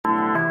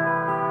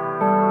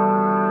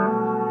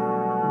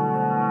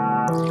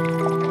Hey,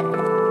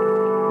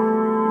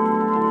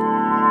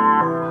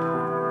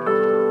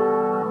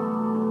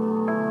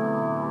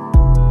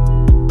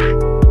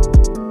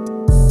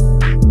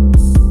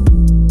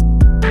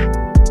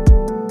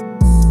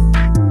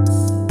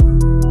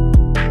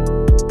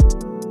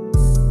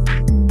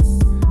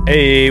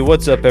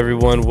 what's up,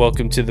 everyone?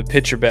 Welcome to the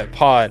Pitcher Bet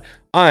Pod.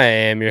 I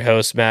am your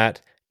host,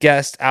 Matt.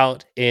 Guest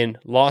out in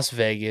Las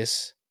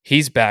Vegas.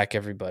 He's back,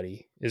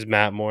 everybody, is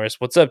Matt Morris.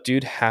 What's up,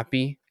 dude?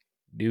 Happy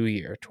New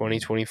Year,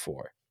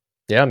 2024.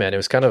 Yeah, man. It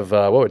was kind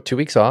of, 2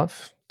 weeks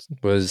off?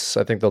 Was,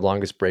 I think, the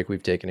longest break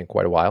we've taken in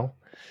quite a while.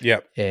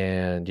 Yep.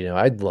 And,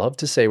 I'd love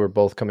to say we're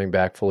both coming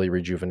back fully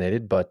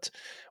rejuvenated, but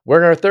we're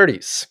in our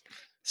 30s.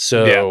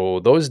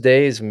 So those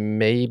days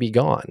may be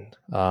gone,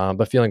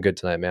 but feeling good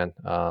tonight, man.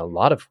 A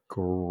lot of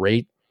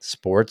great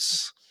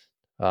sports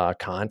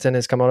content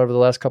has come out over the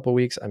last couple of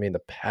weeks. I mean, the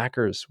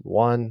Packers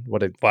won.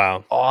 What a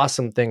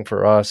awesome thing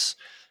for us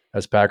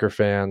as Packer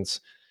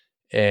fans.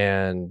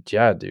 And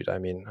yeah, dude, I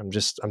mean,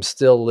 I'm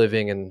still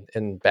living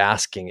and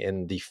basking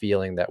in the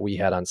feeling that we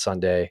had on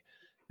Sunday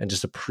and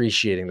just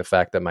appreciating the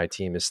fact that my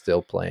team is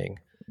still playing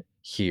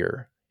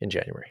here in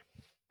January.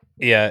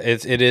 Yeah,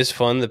 it is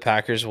fun. The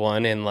Packers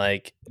won, and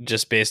like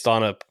just based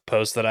on a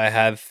post that I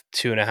had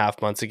 2.5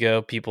 months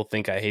ago, people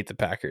think I hate the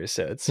Packers,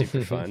 so it's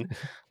super fun.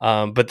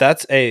 But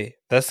that's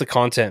the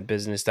content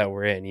business that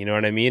we're in. You know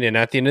what I mean? And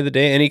at the end of the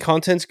day, any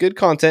content's good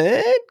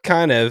content,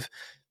 kind of.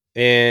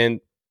 And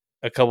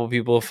a couple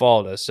people have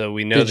followed us, so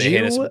we know they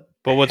hate us.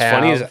 But what's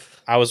funny is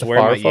I was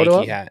wearing my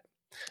Yankee hat.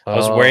 I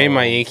was wearing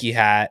my Yankee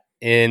hat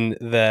in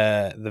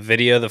the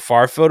video. The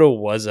far photo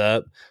was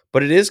up,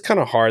 but it is kind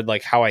of hard,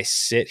 like how I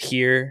sit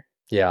here.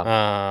 Yeah.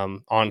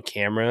 On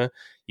camera,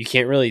 you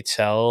can't really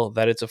tell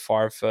that it's a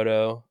far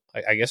photo.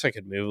 I guess I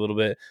could move a little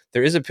bit.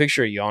 There is a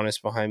picture of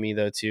Giannis behind me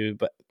though too,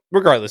 but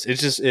regardless, it's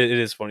just it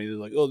is funny. They're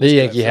like, oh, the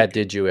Yankee hat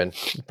did you in?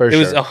 It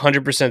was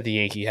 100% the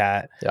Yankee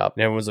hat. Yeah,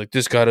 and everyone's like,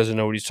 this guy doesn't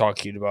know what he's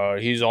talking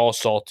about. He's all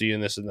salty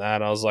and this and that.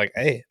 And I was like,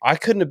 hey, I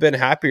couldn't have been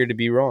happier to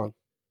be wrong.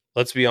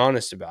 Let's be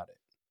honest about it.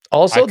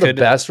 Also, the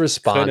best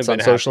response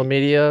on social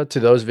media to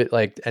those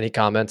like any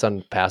comments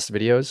on past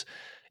videos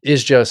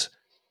is just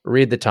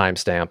read the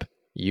timestamp.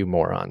 You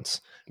morons,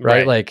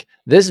 right? Like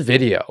this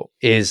video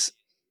is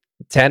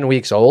 10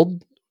 weeks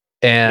old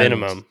and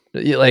minimum.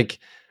 Like,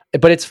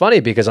 but it's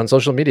funny because on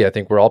social media, I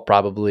think we're all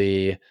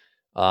probably,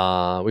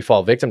 we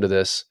fall victim to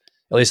this,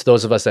 at least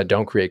those of us that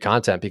don't create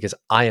content, because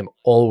I am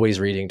always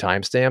reading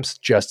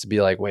timestamps just to be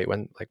like, wait,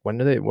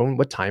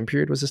 what time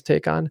period was this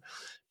take on?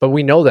 But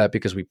we know that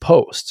because we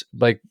post.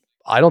 Like,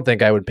 I don't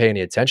think I would pay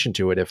any attention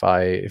to it if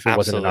it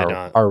wasn't in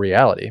our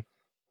reality.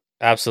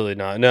 Absolutely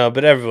not. No,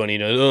 but everyone,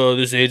 oh,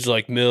 this age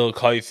like milk.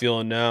 How you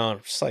feeling now? I'm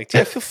just like,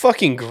 I feel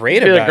fucking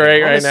great about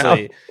it. Honestly. Right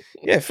now.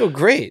 Yeah, I feel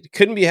great.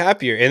 Couldn't be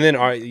happier. And then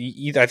I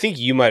think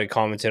you might have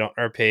commented on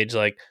our page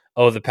like,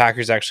 oh, the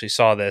Packers actually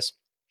saw this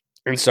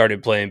and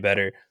started playing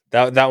better.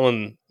 That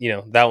one,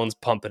 that one's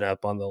pumping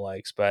up on the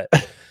likes. But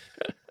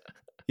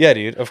yeah,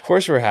 dude, of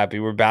course we're happy.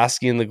 We're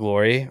basking in the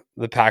glory.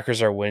 The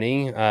Packers are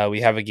winning.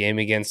 We have a game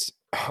against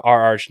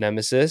our arch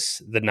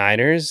nemesis, the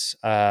Niners.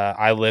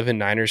 I live in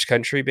Niners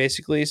country,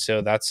 basically,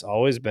 so that's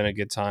always been a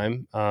good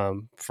time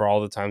for all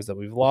the times that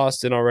we've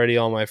lost. And already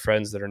all my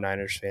friends that are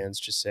Niners fans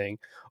just saying,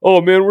 oh,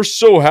 man, we're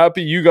so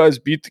happy you guys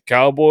beat the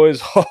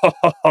Cowboys.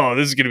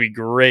 This is going to be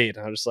great.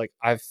 And I'm just like,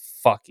 I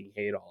fucking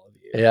hate all of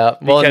you. Yeah,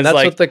 well, and that's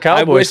what the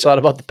Cowboys thought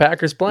about the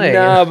Packers playing.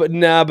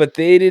 But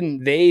they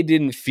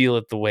didn't feel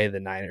it the way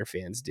the Niner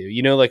fans do.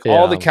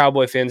 All the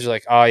Cowboy fans are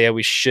like, oh, yeah,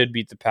 we should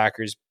beat the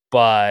Packers.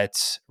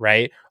 But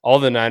right, all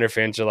the Niner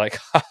fans are like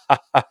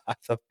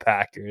the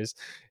Packers,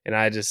 and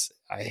I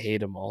hate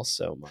them all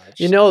so much.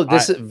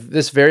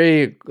 This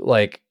very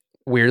like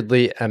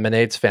weirdly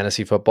emanates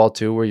fantasy football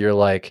too, where you're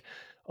like,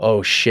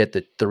 oh shit,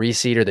 the 3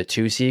 seed or the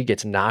 2 seed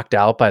gets knocked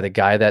out by the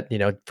guy that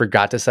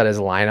forgot to set his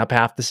lineup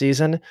half the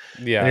season.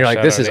 Yeah, and you're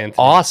like, this is Anthony.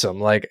 Awesome.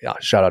 Like,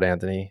 shout out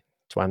Anthony.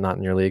 That's why I'm not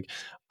in your league.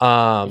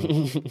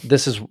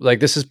 This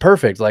is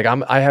perfect. Like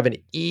I have an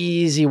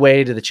easy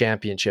way to the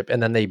championship,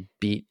 and then they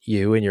beat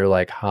you and you're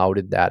like, how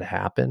did that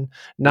happen?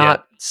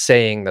 Not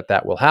saying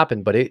that will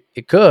happen, but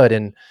it could.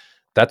 And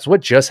that's what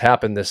just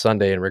happened this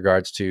Sunday in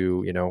regards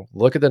to,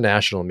 look at the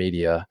national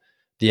media,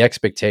 the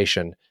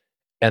expectation,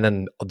 and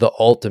then the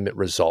ultimate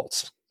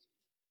results.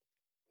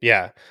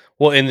 Yeah.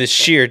 Well, in the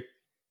sheer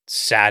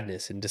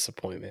sadness and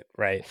disappointment,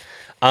 right?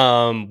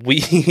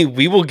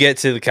 We will get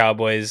to the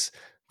Cowboys.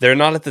 They're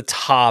not at the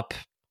top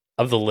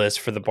of the list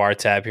for the bar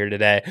tab here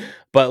today,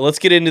 but let's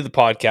get into the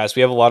podcast.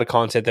 We have a lot of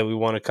content that we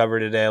want to cover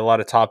today, a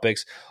lot of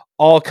topics,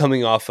 all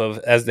coming off of,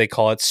 as they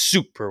call it,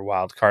 super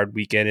wild card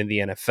weekend in the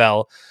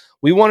NFL.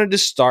 We wanted to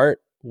start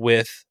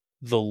with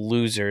the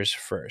losers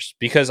first,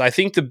 because I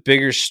think the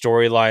bigger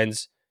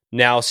storylines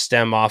now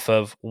stem off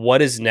of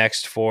what is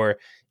next for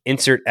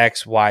insert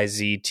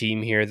XYZ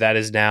team here that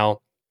is now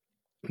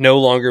no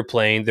longer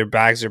playing. Their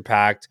bags are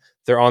packed.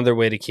 They're on their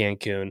way to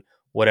Cancun,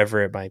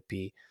 whatever it might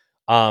be.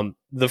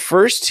 The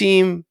first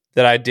team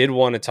that I did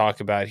want to talk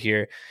about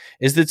here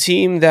is the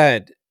team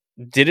that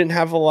didn't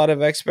have a lot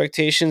of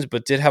expectations,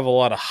 but did have a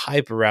lot of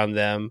hype around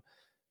them.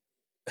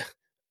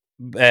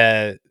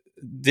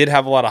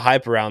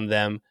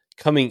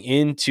 Coming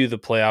into the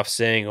playoffs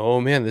saying,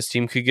 oh man, this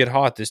team could get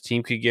hot. This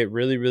team could get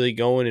really, really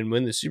going and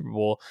win the Super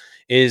Bowl,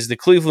 is the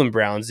Cleveland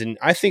Browns. And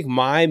I think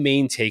my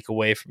main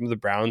takeaway from the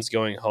Browns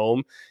going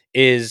home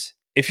is,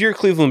 if you're a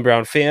Cleveland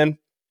Brown fan,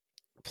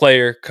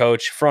 player,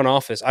 coach, front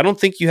office, I don't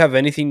think you have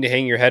anything to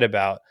hang your head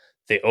about.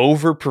 They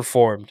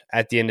overperformed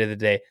at the end of the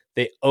day.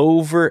 They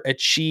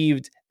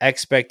overachieved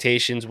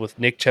expectations with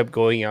Nick Chubb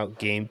going out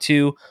game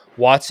 2,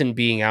 Watson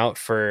being out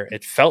for,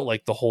 it felt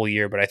like the whole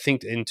year, but I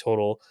think in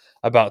total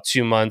about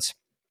 2 months.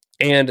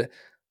 And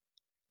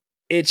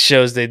it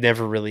shows they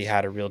never really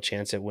had a real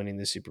chance at winning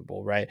the Super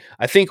Bowl, right?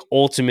 I think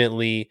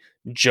ultimately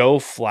Joe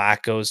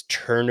Flacco's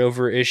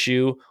turnover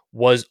issue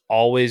was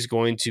always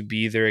going to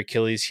be their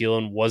Achilles heel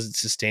and wasn't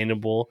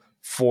sustainable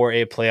for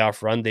a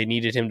playoff run. They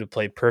needed him to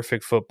play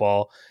perfect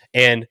football,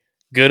 and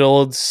good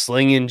old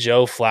slinging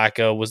Joe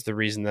Flacco was the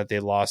reason that they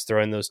lost,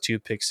 throwing those 2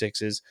 pick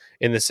sixes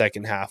in the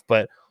second half.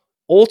 But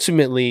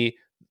ultimately,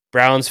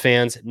 Browns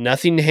fans,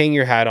 nothing to hang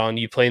your hat on.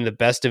 You play in the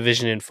best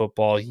division in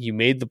football. You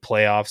made the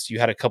playoffs. You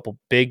had a couple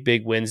big,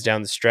 big wins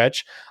down the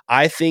stretch.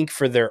 I think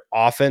for their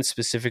offense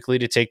specifically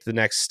to take the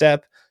next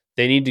step,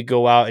 they need to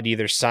go out and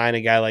either sign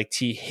a guy like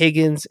T.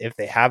 Higgins if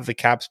they have the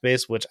cap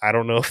space, which I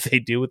don't know if they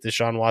do with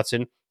Deshaun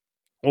Watson,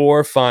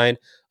 or find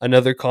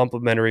another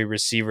complimentary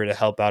receiver to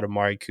help out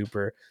Amari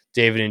Cooper,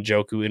 David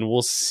Njoku, and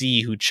we'll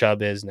see who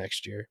Chubb is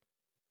next year.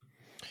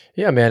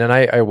 Yeah, man. And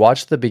I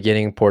watched the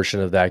beginning portion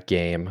of that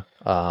game,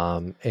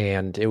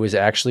 and it was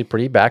actually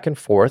pretty back and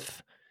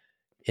forth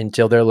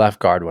until their left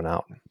guard went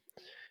out.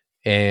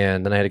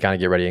 And then I had to kind of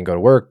get ready and go to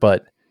work,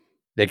 but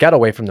they got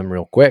away from them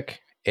real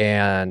quick.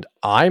 And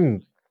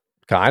I'm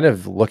kind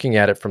of looking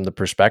at it from the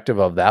perspective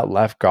of that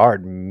left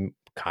guard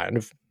kind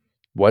of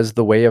was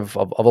the way of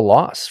a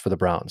loss for the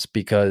Browns,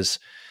 because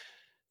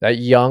that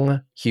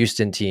young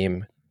Houston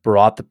team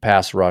brought the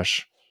pass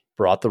rush,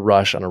 brought the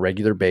rush on a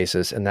regular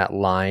basis, and that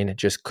line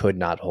just could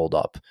not hold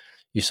up.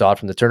 You saw it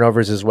from the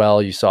turnovers as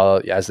well. You saw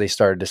as they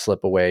started to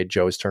slip away,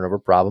 Joe's turnover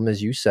problem,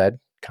 as you said,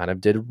 kind of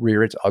did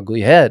rear its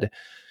ugly head.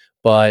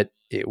 But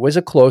it was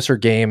a closer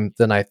game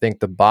than I think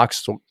the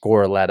box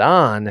score let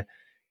on,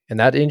 and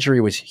that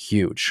injury was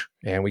huge.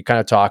 And we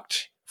kind of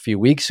talked a few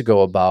weeks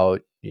ago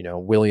about,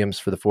 Williams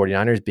for the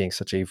 49ers being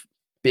such a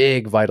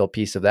big, vital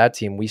piece of that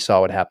team. We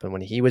saw what happened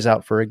when he was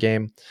out for a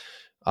game.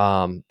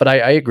 But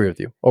I agree with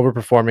you.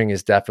 Overperforming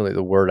is definitely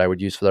the word I would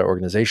use for that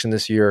organization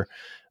this year,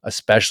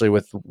 especially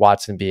with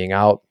Watson being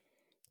out.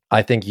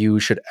 I think you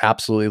should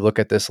absolutely look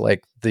at this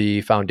like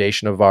the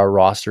foundation of our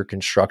roster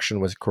construction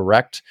was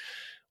correct.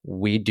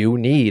 We do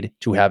need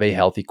to have a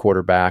healthy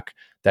quarterback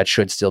that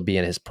should still be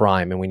in his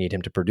prime, and we need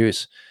him to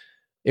produce.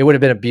 It would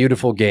have been a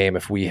beautiful game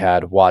if we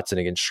had Watson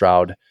against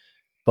Stroud,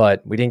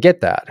 but we didn't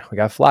get that. We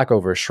got Flacco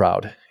over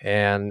Stroud,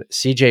 and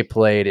CJ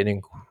played an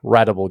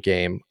incredible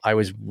game. I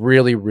was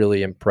really,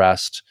 really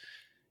impressed.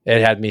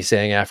 It had me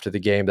saying after the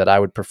game that I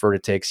would prefer to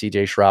take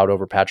CJ Stroud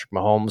over Patrick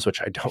Mahomes,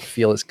 which I don't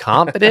feel as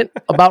confident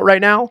about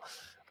right now,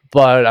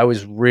 but I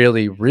was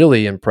really,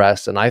 really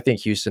impressed. And I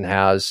think Houston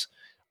has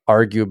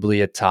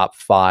arguably a top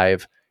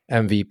 5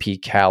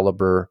 MVP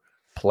caliber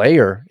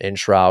player in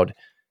Stroud,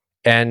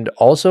 and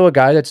also a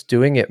guy that's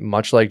doing it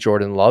much like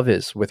Jordan Love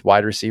is with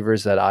wide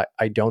receivers that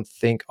I don't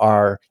think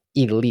are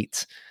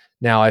elite.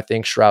 Now, I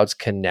think Stroud's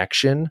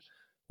connection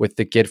with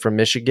the kid from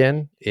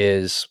Michigan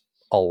is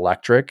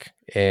electric,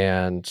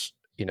 and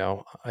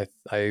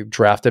I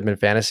drafted him in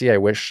fantasy. I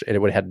wish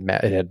it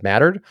had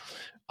mattered.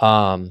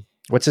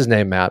 What's his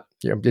name, Matt?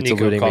 It's Nico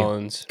eluding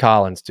Collins. me.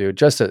 Collins, dude,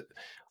 just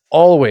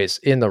always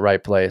in the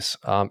right place.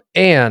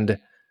 And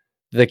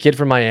the kid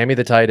from Miami,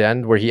 the tight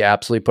end, where he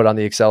absolutely put on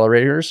the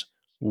accelerators.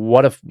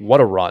 What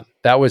a run.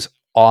 That was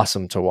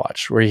awesome to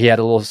watch, where he had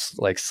a little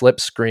like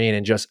slip screen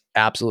and just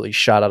absolutely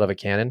shot out of a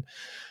cannon.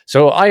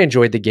 So I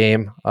enjoyed the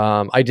game.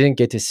 I didn't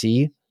get to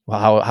see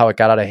how it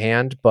got out of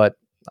hand, but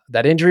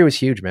that injury was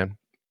huge, man.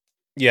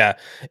 Yeah,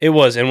 it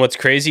was. And what's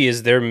crazy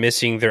is they're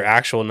missing their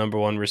actual number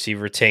 1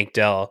 receiver, Tank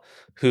Dell,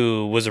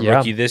 who was a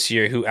rookie this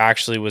year, who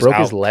actually was Broke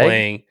out his leg?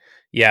 playing.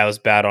 Yeah, it was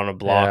bad on a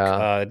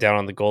block down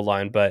on the goal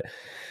line, but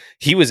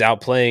he was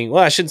out playing.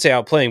 Well, I shouldn't say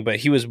out playing, but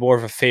he was more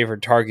of a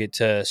favored target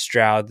to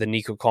Stroud than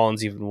Nico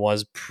Collins even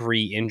was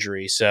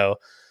pre-injury. So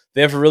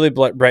they have a really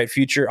bright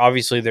future.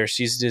 Obviously, their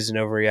season isn't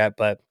over yet,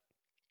 but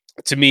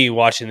to me,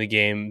 watching the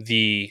game,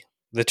 the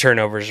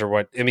turnovers are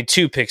what I mean.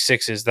 2 pick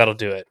sixes, that'll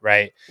do it,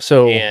 right?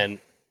 So, and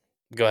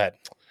go ahead.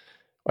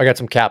 I got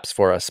some caps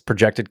for us,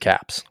 projected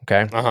caps.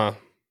 Okay.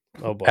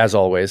 Oh boy. As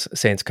always,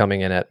 Saints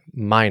coming in at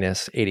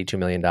minus $82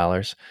 million.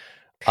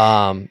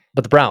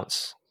 But the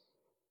Browns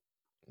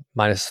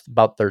minus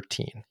about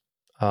 13.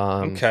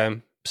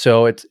 Okay.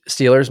 So it's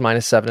Steelers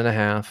minus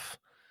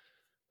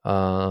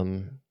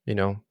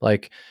 7.5.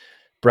 Like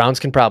Browns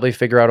can probably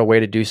figure out a way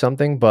to do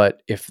something,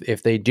 but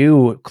if they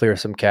do clear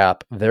some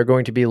cap, they're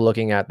going to be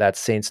looking at that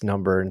Saints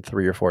number in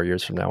 3 or 4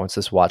 years from now once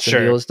this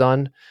Watson deal is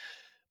done.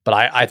 But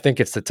I think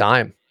it's the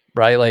time,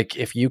 right? Like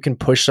if you can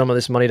push some of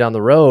this money down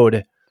the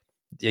road,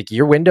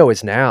 your window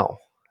is now,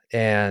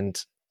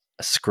 and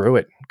screw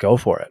it, go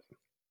for it.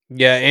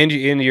 Yeah, and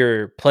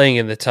you're playing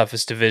in the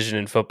toughest division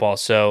in football.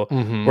 So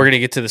we're gonna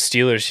get to the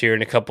Steelers here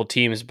in a couple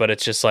teams, but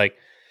it's just like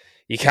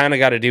you kind of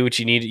got to do what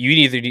you need. You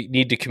either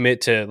need to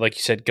commit to, like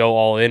you said, go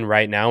all in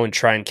right now and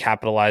try and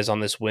capitalize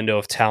on this window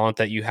of talent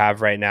that you have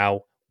right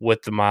now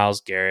with the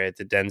Myles Garrett,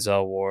 the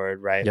Denzel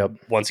Ward, right? Yep.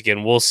 Once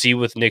again, we'll see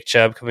with Nick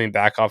Chubb coming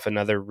back off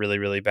another really,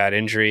 really bad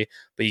injury,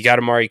 but you got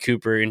Amari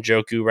Cooper and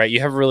Njoku, right?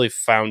 You have really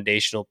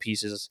foundational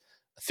pieces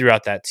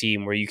throughout that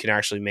team where you can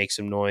actually make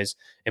some noise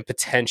and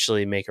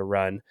potentially make a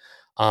run.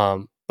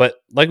 But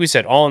like we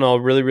said, all in all,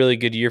 really, really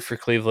good year for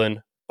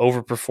Cleveland,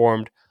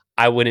 overperformed.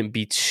 I wouldn't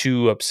be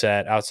too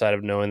upset outside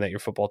of knowing that your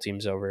football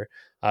team's over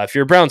if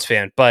you're a Browns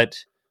fan. But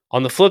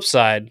on the flip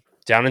side,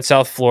 down in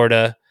South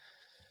Florida,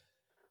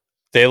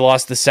 they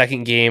lost the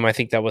second game. I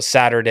think that was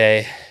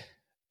Saturday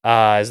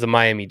as the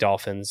Miami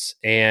Dolphins.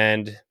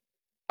 And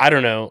I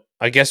don't know.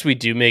 I guess we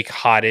do make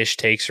hot-ish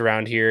takes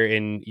around here,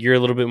 and you're a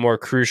little bit more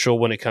crucial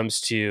when it comes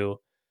to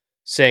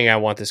saying I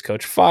want this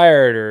coach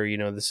fired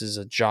or, this is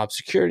a job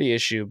security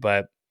issue.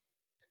 But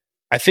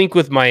I think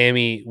with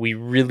Miami, we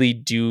really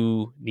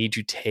do need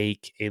to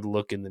take a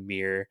look in the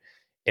mirror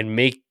and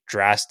make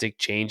drastic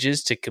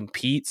changes to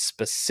compete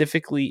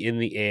specifically in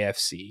the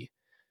AFC.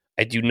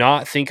 I do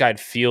not think I'd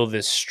feel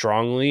this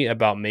strongly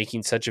about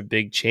making such a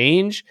big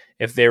change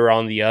if they were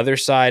on the other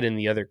side in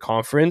the other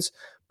conference,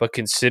 but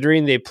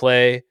considering they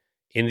play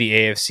in the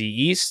AFC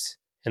East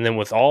and then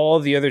with all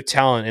the other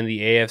talent in the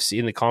AFC,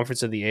 in the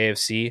conference of the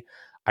AFC,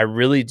 I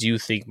really do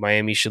think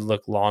Miami should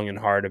look long and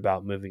hard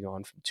about moving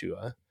on from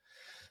Tua.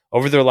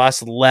 Over their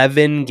last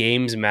 11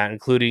 games, Matt,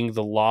 including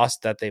the loss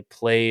that they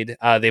played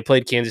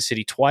Kansas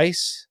City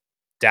twice,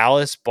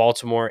 Dallas,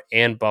 Baltimore,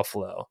 and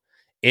Buffalo.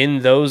 In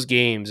those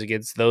games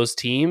against those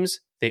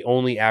teams, they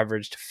only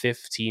averaged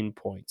 15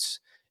 points.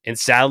 And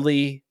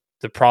sadly,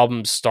 the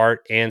problems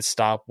start and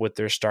stop with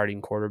their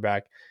starting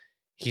quarterback.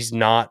 He's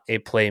not a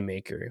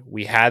playmaker.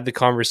 We had the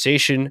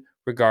conversation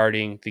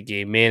regarding the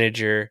game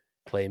manager,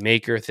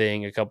 playmaker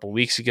thing a couple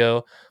weeks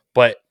ago,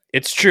 but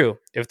it's true.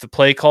 If the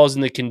play calls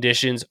and the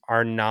conditions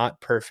are not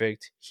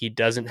perfect, he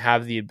doesn't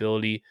have the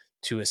ability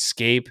to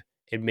escape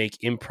and make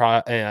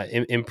improvise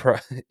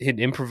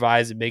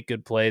and make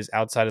good plays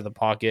outside of the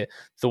pocket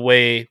the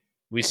way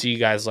we see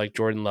guys like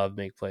Jordan Love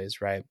make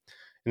plays, right?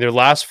 In their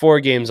last 4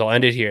 games, I'll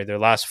end it here. Their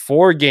last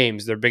 4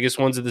 games, their biggest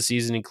ones of the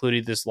season,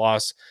 including this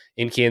loss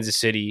in Kansas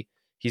City,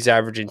 he's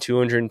averaging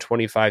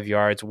 225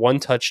 yards, 1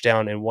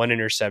 touchdown, and 1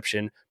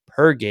 interception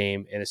per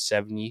game and a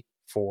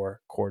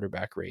 74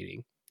 quarterback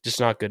rating. Just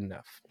not good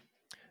enough.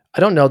 I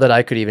don't know that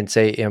I could even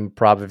say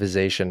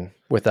improvisation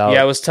without.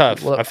 Yeah, it was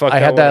tough. I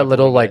had that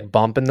little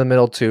bump in the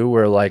middle too,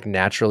 where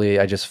naturally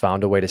I just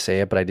found a way to say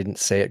it, but I didn't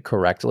say it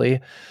correctly.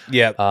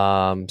 Yeah.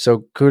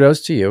 So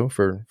kudos to you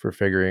for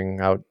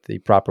figuring out the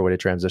proper way to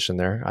transition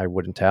there. I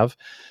wouldn't have.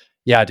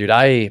 Yeah, dude,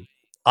 I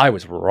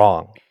was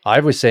wrong.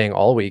 I was saying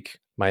all week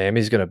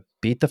Miami's going to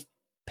beat the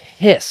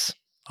piss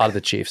out of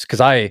the Chiefs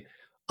because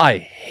I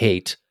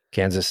hate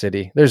Kansas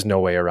City. There's no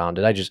way around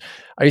it.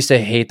 I used to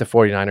hate the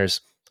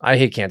 49ers. I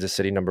hate Kansas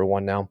City number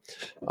 1 now.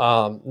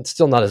 It's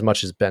still not as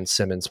much as Ben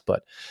Simmons,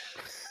 but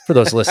for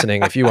those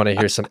listening, if you want to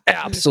hear some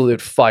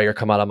absolute fire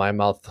come out of my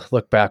mouth,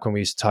 look back when we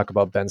used to talk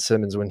about Ben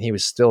Simmons when he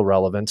was still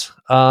relevant.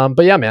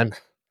 But yeah, man,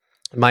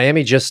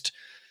 Miami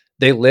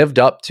they lived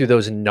up to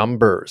those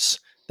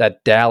numbers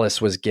that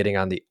Dallas was getting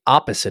on the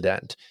opposite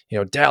end.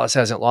 Dallas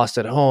hasn't lost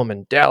at home,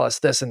 and Dallas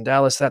this and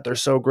Dallas that. They're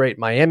so great.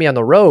 Miami on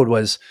the road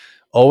was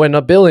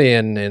 0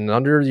 billion and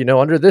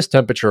under this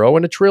temperature, 0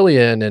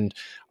 trillion. And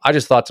I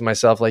just thought to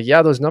myself,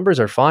 yeah, those numbers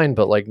are fine,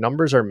 but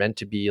numbers are meant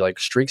to be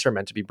streaks are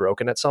meant to be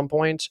broken at some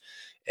point.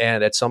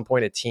 And at some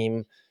point, a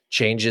team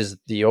changes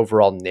the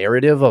overall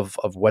narrative of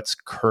what's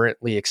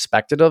currently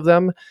expected of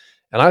them.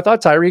 And I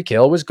thought Tyreek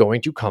Hill was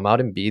going to come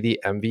out and be the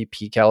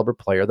MVP caliber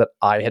player that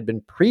I had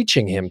been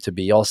preaching him to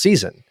be all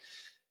season.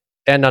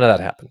 And none of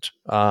that happened.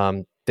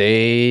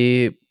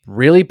 They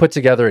really put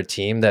together a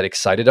team that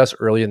excited us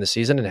early in the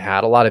season and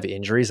had a lot of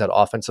injuries. That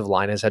offensive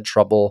line has had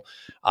trouble.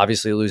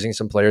 Obviously, losing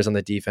some players on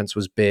the defense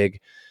was big.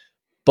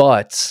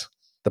 But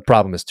the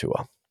problem is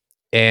Tua.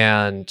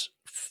 And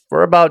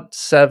for about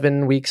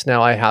 7 weeks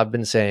now, I have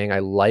been saying I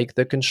like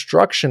the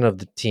construction of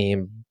the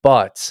team,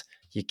 but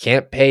you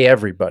can't pay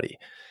everybody.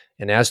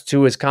 And as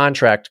Tua's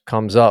contract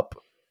comes up,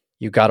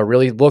 you got to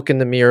really look in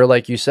the mirror,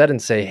 like you said,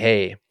 and say,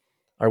 hey,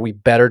 are we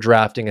better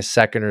drafting a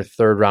 2nd or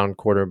 3rd round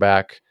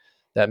quarterback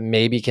that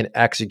maybe can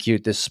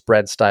execute this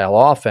spread style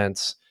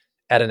offense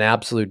at an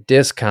absolute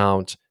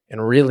discount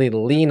and really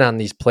lean on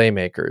these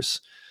playmakers?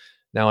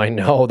 Now, I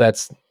know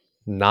that's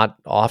not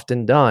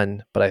often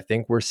done, but I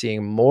think we're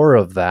seeing more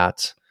of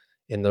that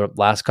in the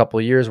last couple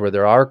of years where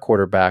there are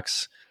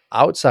quarterbacks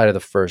outside of the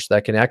first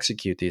that can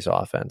execute these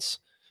offenses.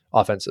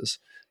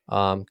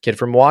 Kid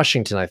from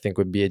Washington, I think,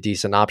 would be a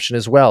decent option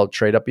as well.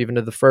 Trade up even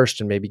to the first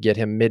and maybe get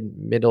him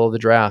middle of the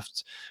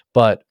draft.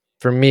 But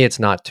for me, it's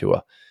not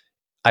Tua.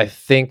 I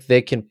think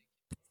they can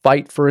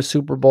fight for a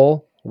Super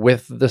Bowl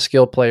with the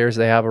skill players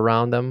they have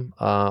around them,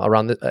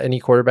 any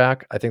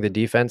quarterback. I think the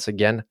defense,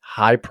 again,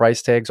 high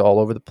price tags all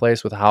over the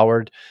place with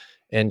Howard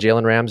and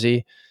Jalen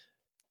Ramsey.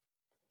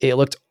 It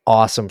looked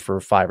awesome for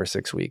 5 or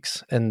 6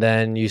 weeks. And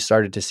then you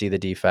started to see the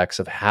defects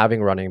of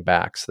having running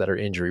backs that are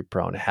injury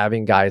prone,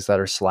 having guys that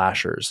are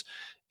slashers,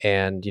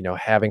 and,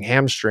 having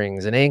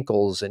hamstrings and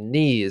ankles and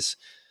knees.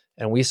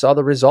 And we saw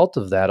the result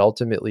of that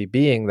ultimately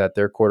being that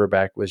their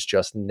quarterback was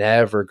just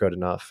never good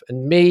enough.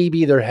 And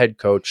maybe their head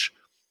coach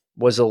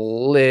was a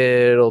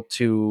little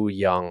too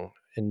young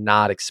and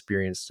not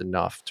experienced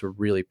enough to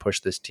really push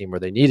this team where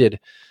they needed.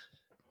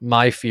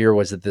 My fear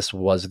was that this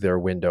was their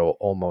window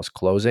almost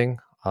closing.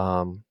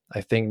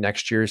 I think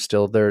next year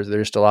still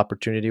there's still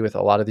opportunity with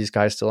a lot of these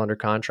guys still under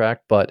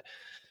contract, but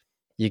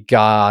you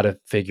gotta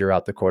figure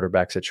out the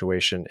quarterback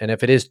situation. And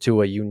if it is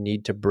Tua, you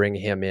need to bring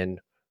him in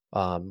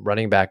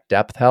running back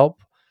depth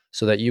help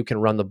so that you can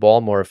run the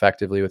ball more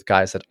effectively with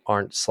guys that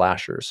aren't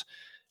slashers.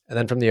 And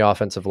then from the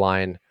offensive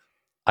line,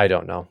 I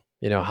don't know.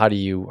 How do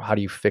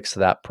you fix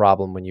that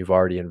problem when you've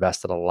already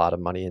invested a lot of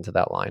money into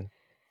that line?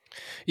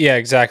 Yeah,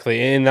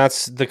 exactly. And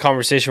that's the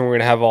conversation we're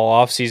going to have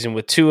all offseason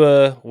with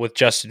Tua, with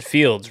Justin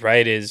Fields,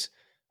 right? Is,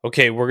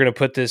 okay, we're going to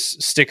put this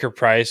sticker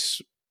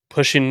price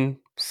pushing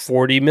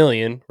 40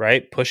 million,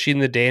 right? Pushing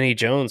the Danny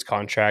Jones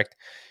contract.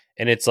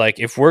 And it's like,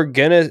 if we're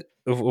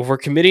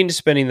committing to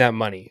spending that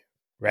money,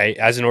 right?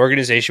 As an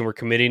organization, we're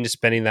committing to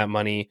spending that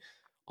money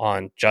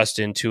on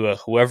Justin, Tua,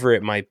 whoever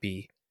it might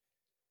be.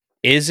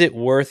 Is it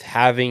worth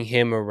having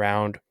him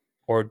around,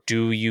 or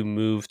do you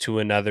move to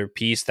another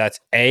piece that's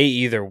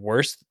either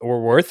worse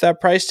or worth that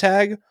price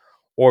tag,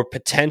 or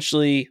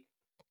potentially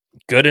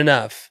good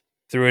enough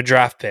through a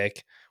draft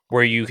pick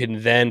where you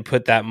can then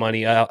put that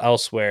money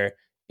elsewhere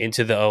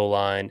into the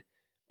O-line?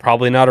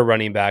 Probably not a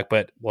running back,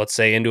 but let's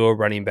say into a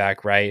running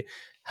back, right?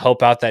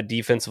 Help out that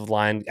defensive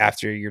line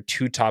after your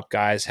 2 top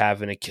guys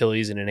have an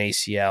Achilles and an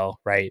ACL,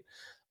 right?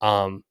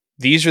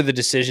 These are the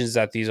decisions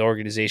that these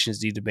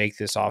organizations need to make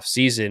this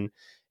offseason.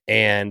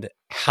 And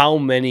how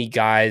many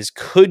guys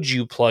could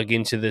you plug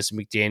into this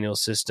McDaniel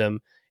system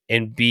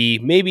and be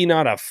maybe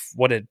not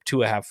what did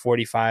Tua have,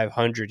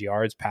 4,500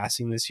 yards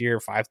passing this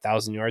year,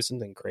 5,000 yards,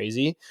 something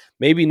crazy.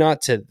 Maybe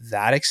not to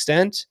that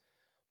extent,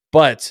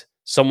 but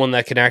someone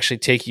that can actually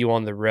take you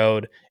on the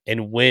road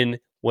and win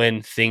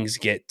when things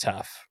get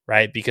tough,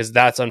 right? Because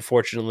that's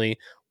unfortunately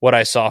what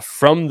I saw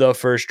from the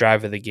first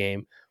drive of the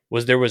game.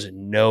 Was there was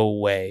no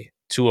way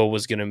Tua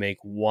was going to make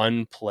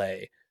one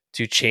play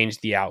to change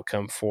the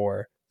outcome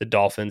for the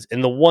Dolphins.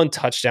 And the one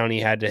touchdown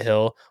he had to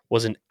Hill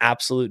was an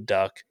absolute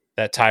duck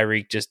that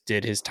Tyreek just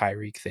did his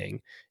Tyreek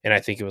thing. And I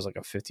think it was like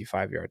a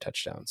 55-yard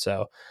touchdown.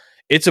 So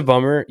it's a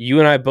bummer. You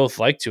and I both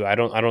like Tua. I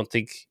don't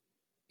think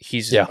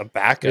he's a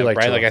backup,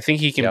 right? Tua. Like, I think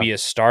he can be a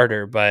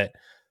starter, but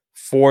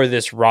for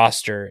this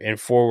roster and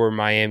for where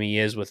Miami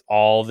is with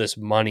all this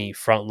money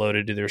front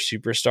loaded to their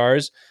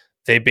superstars,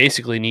 they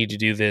basically need to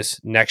do this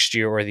next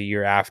year or the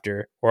year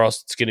after, or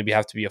else it's going to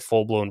have to be a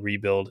full-blown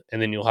rebuild,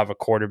 and then you'll have a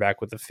quarterback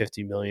with a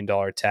 $50 million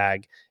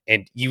tag,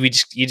 and you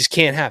just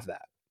can't have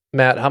that.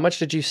 Matt, how much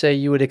did you say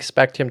you would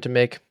expect him to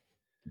make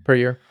per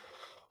year?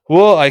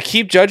 Well, I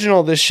keep judging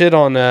all this shit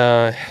on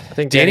I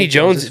think Danny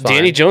Jones.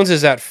 Danny Jones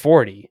is at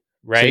 40,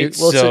 right?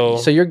 So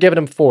you're giving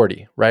him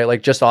 40, right?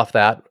 Like, just off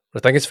that, I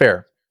think it's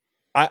fair.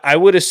 I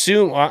would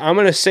assume, I'm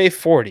going to say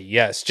 40,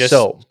 yes, just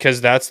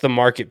because that's the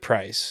market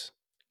price.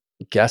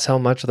 Guess how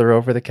much they're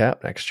over the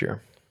cap next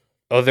year?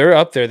 Oh, they're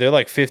up there. They're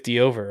like 50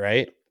 over,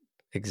 right?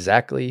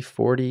 Exactly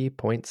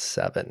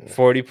 40.7.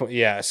 40.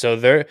 Yeah.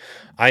 So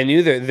I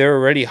knew that they're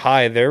already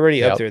high. They're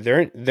already up there.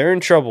 They're in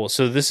trouble.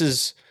 So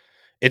it's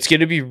going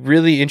to be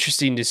really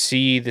interesting to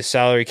see the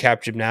salary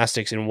cap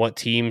gymnastics and what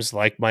teams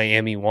like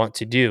Miami want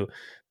to do,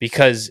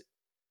 because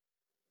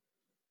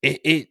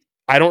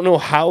I don't know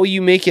how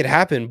you make it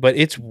happen, but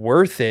it's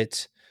worth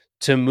it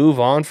to move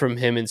on from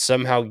him and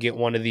somehow get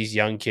one of these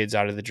young kids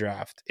out of the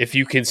draft. If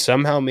you can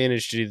somehow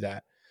manage to do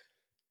that.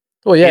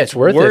 Well, yeah, it's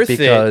worth it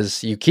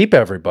because you keep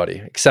everybody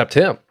except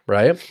him,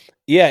 right?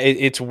 Yeah,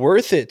 it's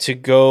worth it to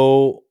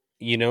go,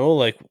 do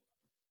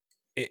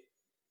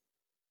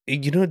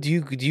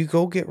you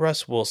go get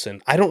Russ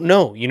Wilson? I don't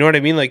know. You know what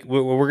I mean? Like,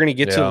 we're going to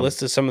get to the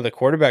list of some of the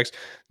quarterbacks.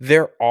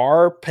 There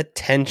are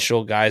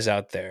potential guys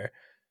out there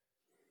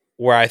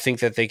where I think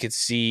that they could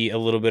see a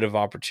little bit of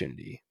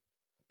opportunity,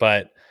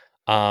 but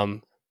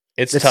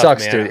it tough,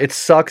 sucks, man. Dude. It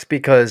sucks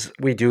because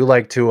we do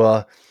like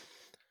Tua,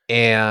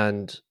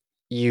 and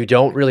you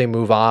don't really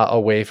move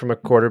away from a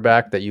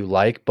quarterback that you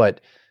like,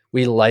 but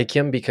we like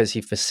him because he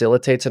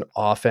facilitates an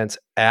offense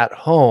at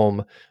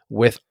home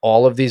with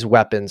all of these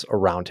weapons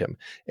around him.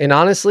 And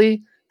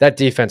honestly, that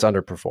defense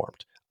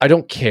underperformed. I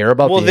don't care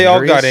about the injuries. They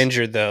all got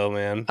injured, though,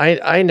 man.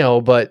 I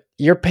know, but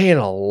you're paying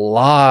a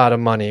lot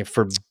of money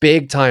for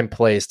big-time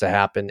plays to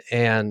happen,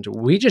 and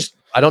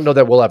I don't know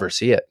that we'll ever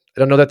see it. I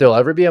don't know that there'll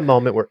ever be a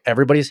moment where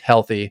everybody's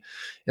healthy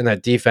in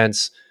that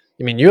defense.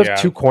 I mean, you have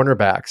 2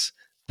 cornerbacks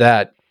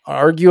that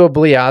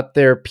arguably at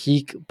their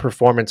peak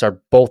performance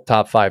are both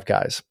top 5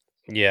 guys.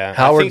 Yeah,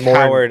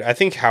 I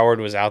think Howard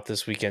was out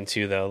this weekend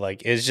too, though.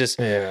 Like, it's just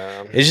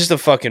a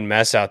fucking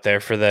mess out there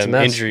for them,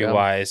 injury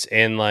wise,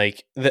 and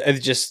like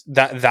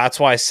that's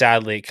why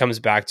sadly it comes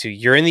back to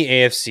you're in the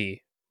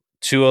AFC.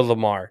 Tua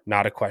Lamar,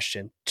 not a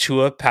question.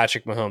 Tua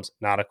Patrick Mahomes,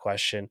 not a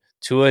question.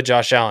 Tua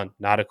Josh Allen,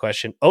 not a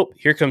question. Oh,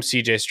 here comes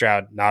CJ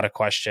Stroud, not a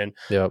question.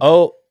 Yep.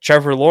 Oh,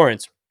 Trevor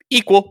Lawrence,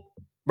 equal,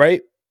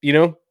 right? You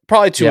know,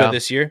 probably Tua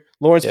this year.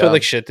 Lawrence played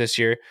like shit this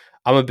year.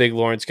 I'm a big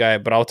Lawrence guy,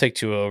 but I'll take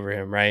Tua over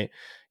him, right?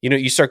 You know,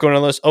 you start going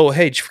on the list. Oh,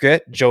 hey, did you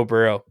forget Joe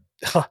Burrow?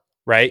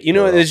 Right? You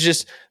know, it's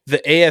just the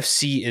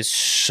AFC is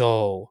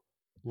so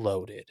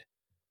loaded.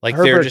 Like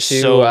Herbert they're just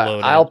too, so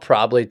loaded. I'll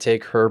probably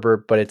take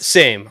Herbert, but it's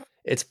same.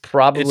 It's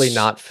probably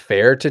not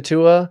fair to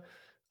Tua.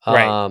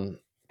 Right.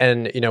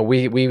 And you know,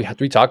 we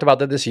talked about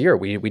that this year.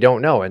 We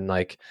don't know. And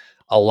like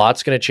a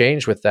lot's going to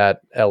change with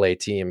that LA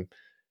team.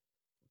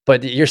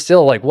 But you're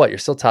still like what? You're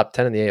still top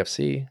 10 in the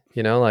AFC,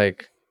 you know,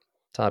 like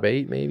top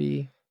 8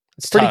 maybe.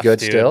 It's pretty tough, good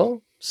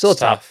dude. Still a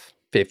top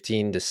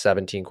 15 to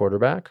 17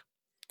 quarterback.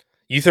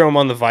 You throw him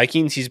on the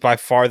Vikings, he's by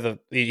far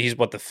he's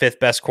the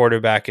fifth best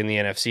quarterback in the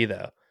NFC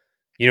though.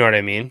 You know what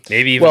I mean?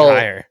 Maybe even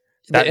higher.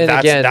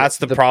 That's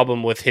the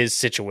problem with his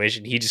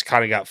situation. He just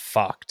kind of got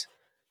fucked.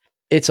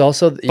 It's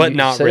also, but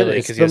not really,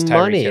 because he has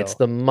money. Hill. It's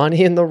the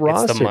money in the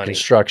roster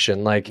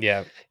construction. Like,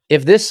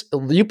 if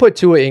you put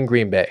Tua in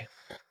Green Bay,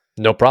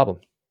 no problem.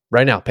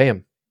 Right now, pay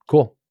him.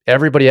 Cool.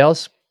 Everybody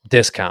else,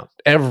 discount.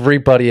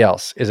 Everybody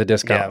else is a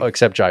discount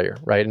except Jair,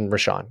 right? And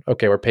Rashawn.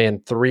 Okay, we're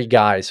paying 3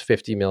 guys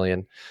 $50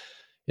 million,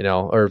 you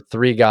know, or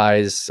 3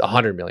 guys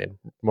 $100 million,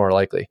 more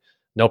likely.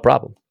 No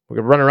problem.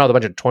 We're running around with a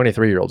bunch of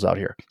 23-year-olds out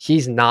here.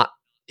 He's not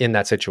in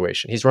that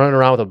situation. He's running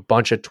around with a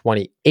bunch of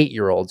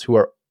 28-year-olds who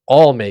are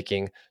all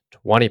making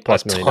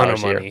 $20+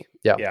 million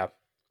a year.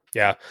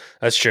 Yeah,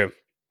 that's true.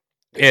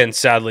 And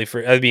sadly,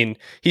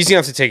 he's gonna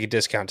have to take a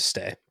discount to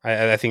stay.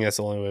 I think that's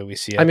the only way we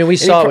see it. I mean, we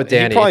saw it with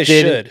Danny.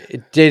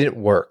 It didn't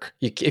work.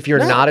 If you're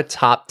not a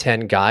top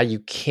 10 guy, you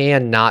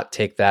cannot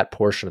take that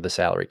portion of the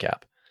salary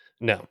cap.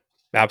 No,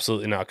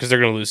 absolutely not, because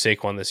they're going to lose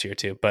Saquon this year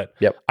too. But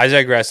I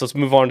digress. Let's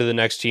move on to the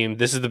next team.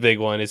 This is the big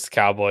one. It's the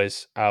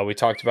Cowboys. We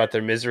talked about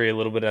their misery a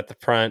little bit at the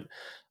front.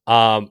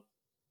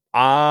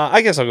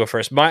 I guess I'll go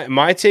first.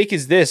 My take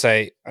is this.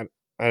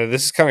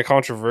 This is kind of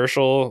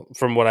controversial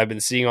from what I've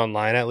been seeing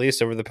online, at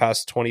least over the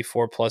past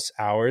 24 plus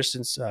hours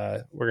since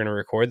we're going to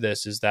record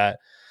this, is that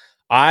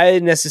I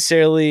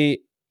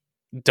necessarily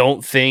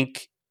don't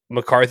think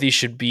McCarthy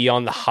should be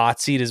on the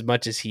hot seat as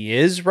much as he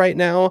is right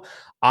now.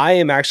 I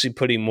am actually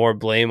putting more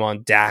blame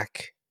on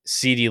Dak,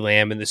 CeeDee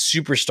Lamb, and the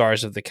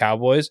superstars of the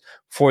Cowboys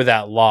for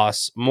that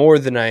loss more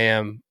than I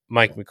am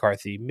Mike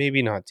McCarthy,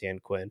 maybe not Dan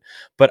Quinn.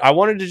 But I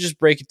wanted to just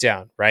break it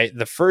down, right?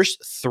 The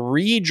first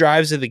 3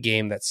 drives of the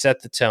game that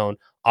set the tone.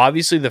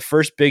 Obviously, the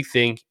first big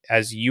thing,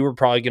 as you were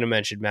probably going to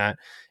mention, Matt,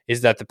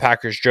 is that the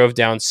Packers drove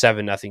down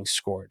 7-0,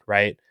 scored,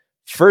 right?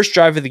 First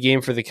drive of the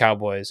game for the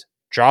Cowboys,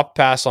 drop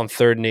pass on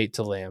 3rd and 8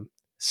 to Lamb.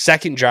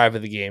 Second drive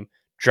of the game,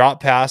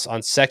 drop pass on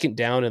 2nd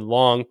down and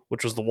long,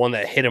 which was the one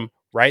that hit him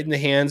right in the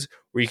hands,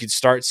 where you could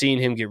start seeing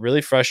him get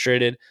really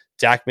frustrated.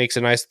 Dak makes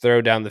a nice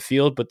throw down the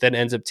field, but then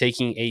ends up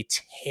taking a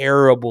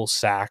terrible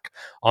sack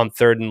on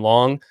 3rd and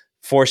long,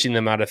 forcing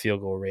them out of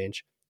field goal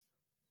range.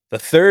 The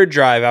third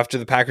drive, after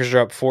the Packers are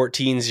up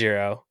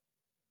 14-0,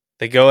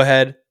 they go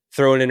ahead,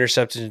 throw an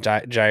interception to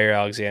Jair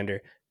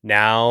Alexander.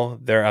 Now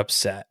they're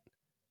upset.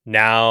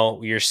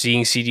 Now you're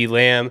seeing CeeDee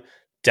Lamb,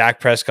 Dak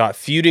Prescott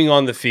feuding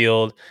on the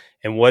field.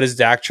 And what does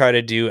Dak try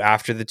to do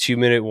after the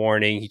 2-minute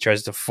warning? He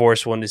tries to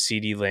force one to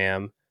CeeDee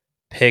Lamb.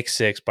 Pick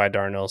 6 by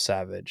Darnell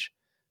Savage.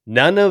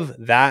 None of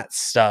that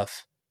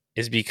stuff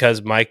is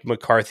because Mike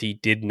McCarthy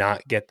did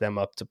not get them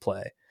up to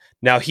play.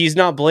 Now, he's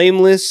not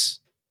blameless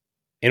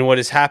in what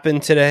has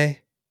happened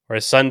today or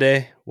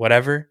Sunday,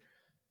 whatever.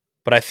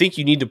 But I think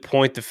you need to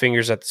point the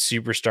fingers at the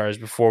superstars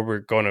before we're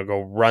going to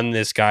go run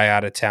this guy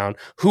out of town,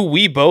 who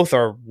we both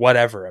are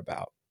whatever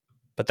about.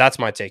 But that's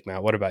my take,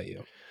 Matt. What about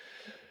you?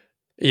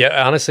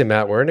 Yeah, honestly,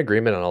 Matt, we're in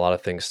agreement on a lot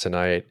of things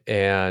tonight.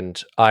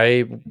 And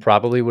I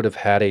probably would have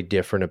had a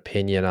different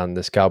opinion on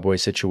this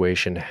Cowboys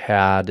situation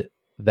had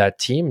that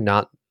team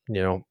not,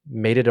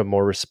 made it a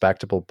more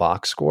respectable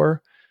box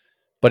score.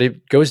 But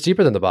it goes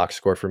deeper than the box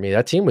score for me.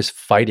 That team was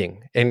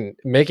fighting and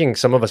making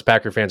some of us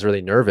Packer fans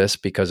really nervous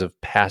because of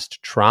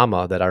past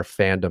trauma that our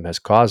fandom has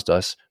caused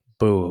us.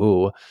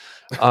 Boo-hoo.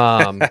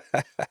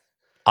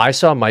 I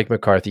saw Mike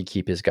McCarthy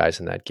keep his guys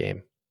in that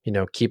game.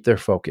 Keep their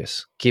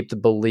focus, keep the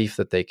belief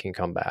that they can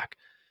come back.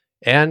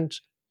 And,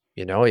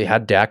 he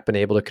had Dak been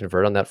able to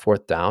convert on that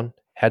 4th down,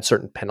 had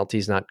certain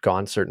penalties not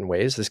gone certain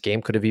ways, this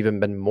game could have even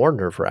been more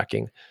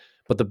nerve-wracking.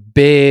 But the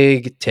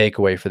big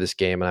takeaway for this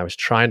game, and I was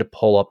trying to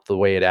pull up the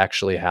way it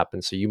actually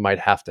happened, so you might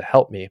have to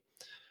help me.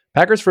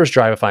 Packers' first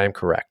drive, if I am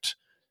correct,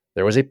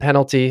 there was a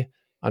penalty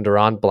under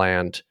Ron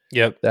Bland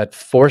that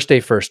forced a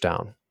first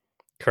down.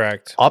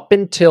 Correct. Up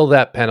until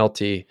that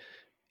penalty,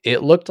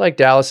 it looked like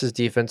Dallas's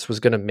defense was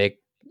going to make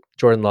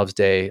Jordan Love's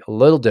day a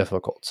little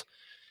difficult.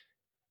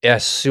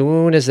 As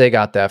soon as they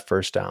got that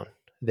first down,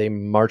 they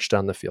marched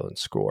on the field and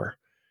score.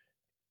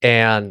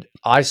 And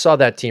I saw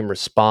that team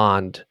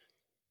respond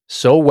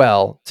so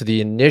well to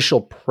the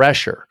initial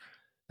pressure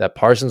that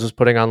Parsons was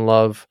putting on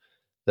Love,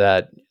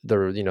 that the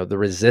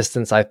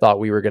resistance I thought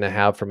we were going to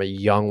have from a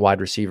young wide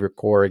receiver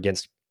core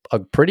against a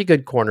pretty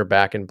good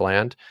cornerback in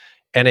Bland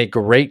and a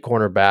great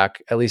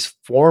cornerback, at least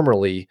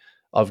formerly,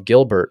 of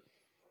Gilbert.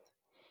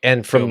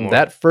 And from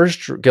that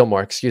first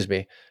Gilmore,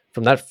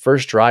 from that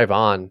first drive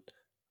on,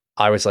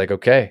 I was like,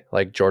 okay,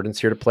 like Jordan's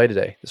here to play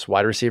today. This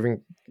wide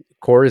receiving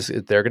core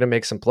they're going to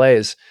make some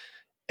plays.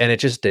 And it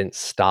just didn't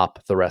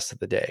stop the rest of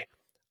the day.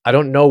 I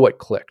don't know what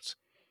clicked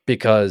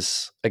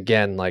because,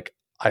 again, like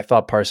I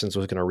thought Parsons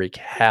was going to wreak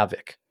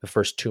havoc the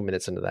first 2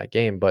 minutes into that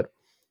game, but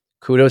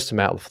kudos to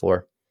Matt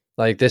LaFleur.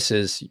 Like, this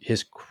is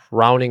his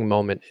crowning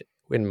moment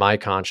in my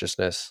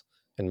consciousness,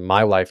 in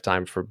my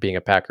lifetime for being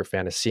a Packer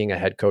fan, is seeing a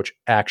head coach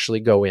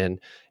actually go in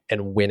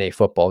and win a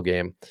football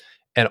game.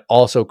 And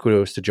also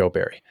kudos to Joe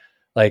Barry.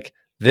 Like,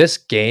 this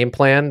game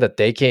plan that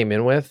they came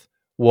in with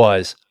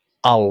was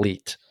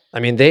elite. I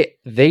mean,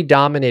 they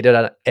dominated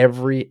on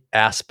every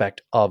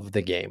aspect of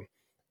the game,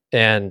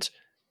 and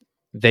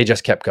they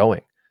just kept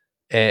going.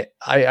 And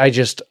I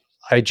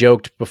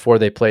joked before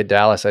they played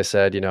Dallas. I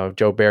said,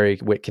 Joe Barry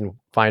can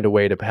find a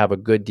way to have a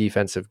good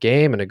defensive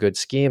game and a good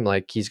scheme.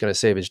 Like, he's going to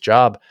save his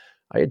job.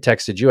 I had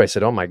texted you. I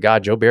said, oh my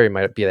God, Joe Barry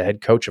might be the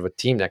head coach of a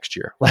team next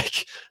year.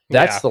 Like,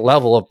 that's the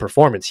level of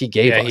performance he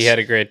gave us. Yeah, he had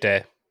a great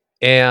day.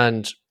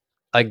 And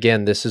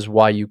again, this is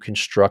why you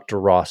construct a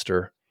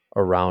roster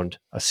around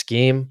a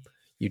scheme.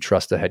 You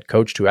trust the head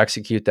coach to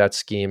execute that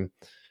scheme.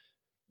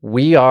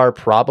 We are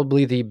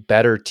probably the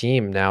better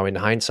team now in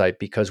hindsight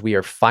because we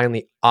are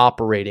finally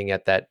operating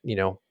at that,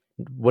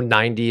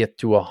 90th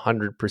to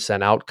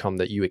 100% outcome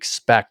that you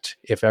expect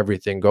if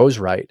everything goes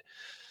right.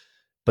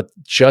 But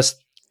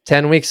just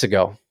 10 weeks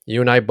ago,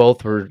 you and I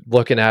both were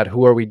looking at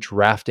who are we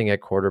drafting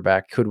at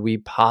quarterback? Could we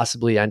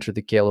possibly enter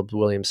the Caleb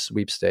Williams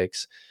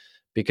sweepstakes?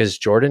 Because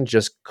Jordan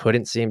just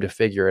couldn't seem to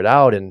figure it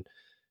out. And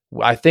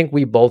I think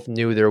we both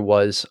knew there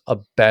was a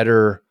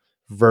better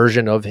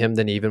version of him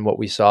than even what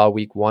we saw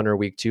week 1 or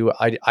week 2.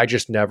 I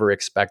just never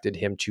expected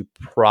him to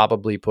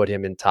probably put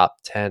him in top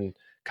 10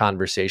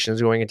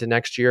 conversations going into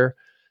next year.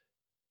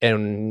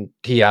 And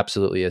he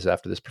absolutely is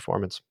after this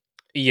performance.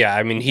 Yeah,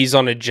 I mean, he's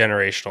on a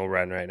generational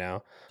run right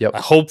now. Yep.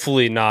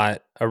 Hopefully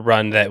not a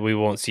run that we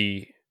won't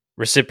see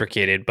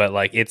reciprocated, but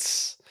like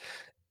it's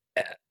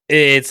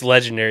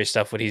legendary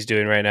stuff what he's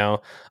doing right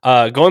now.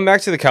 Going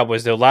back to the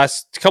Cowboys, the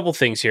last couple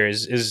things here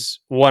is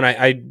one,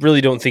 I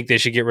really don't think they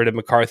should get rid of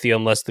McCarthy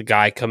unless the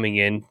guy coming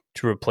in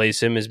to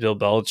replace him is Bill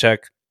Belichick.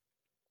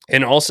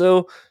 And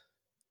also,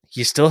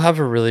 you still have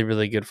a really,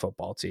 really good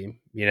football team.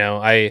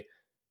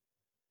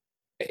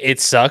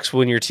 It sucks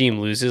when your team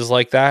loses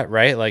like that,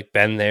 right? Like,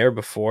 been there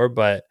before,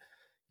 but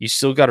you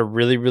still got a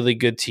really, really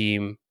good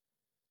team.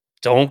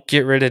 Don't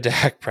get rid of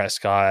Dak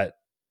Prescott.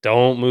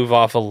 Don't move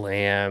off of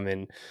Lamb,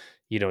 and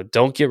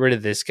don't get rid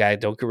of this guy.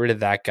 Don't get rid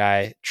of that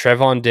guy.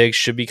 Trevon Diggs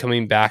should be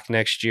coming back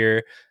next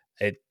year.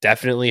 It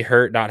definitely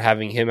hurt not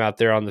having him out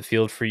there on the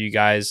field for you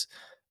guys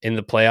in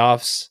the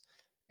playoffs.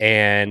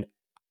 And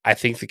I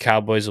think the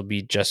Cowboys will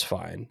be just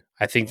fine.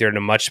 I think they're in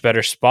a much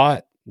better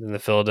spot than the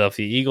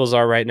Philadelphia Eagles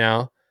are right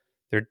now.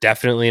 They're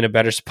definitely in a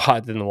better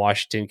spot than the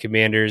Washington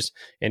Commanders,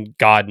 and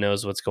God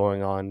knows what's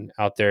going on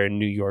out there in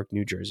New York,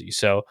 New Jersey.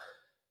 So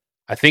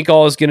I think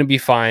all is going to be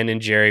fine in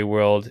Jerry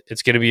world.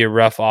 It's going to be a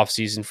rough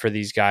offseason for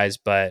these guys,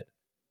 but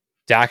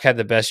Dak had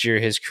the best year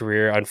of his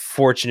career.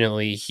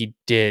 Unfortunately, he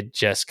did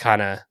just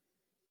kind of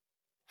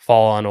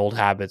fall on old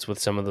habits with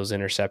some of those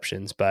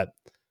interceptions, but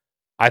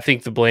I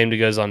think the blame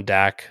goes on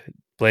Dak.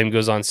 Blame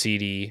goes on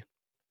CD.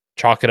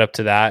 Chalk it up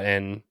to that,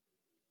 and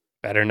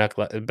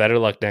better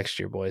luck next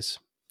year, boys.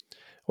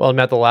 Well,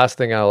 Matt, the last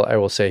thing I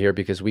will say here,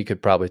 because we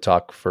could probably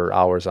talk for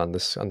hours on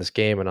this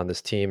game and on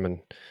this team, and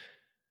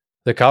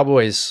the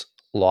Cowboys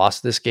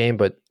lost this game,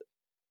 but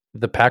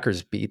the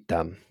Packers beat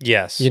them.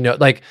 Yes.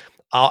 Not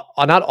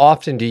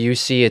often do you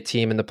see a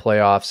team in the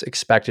playoffs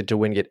expected to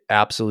win get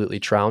absolutely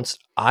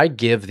trounced. I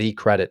give the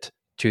credit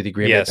to the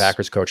Green Bay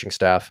Packers coaching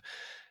staff.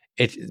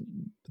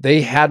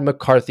 They had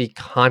McCarthy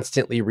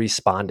constantly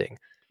responding.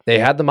 They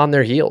had them on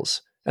their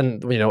heels.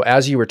 And,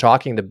 as you were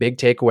talking, the big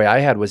takeaway I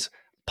had was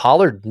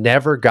Pollard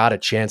never got a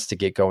chance to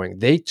get going.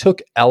 They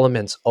took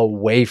elements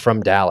away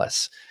from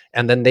Dallas,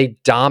 and then they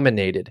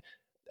dominated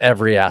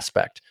every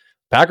aspect.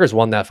 Packers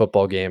won that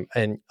football game,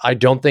 and I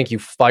don't think you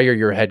fire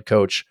your head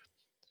coach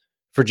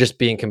for just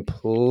being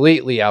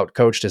completely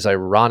outcoached, as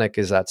ironic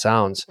as that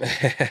sounds.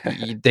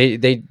 they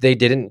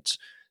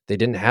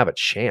didn't have a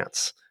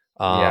chance.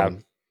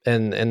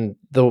 And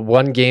the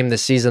one game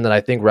this season that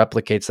I think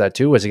replicates that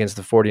too was against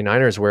the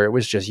 49ers, where it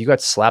was just you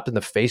got slapped in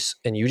the face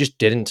and you just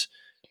didn't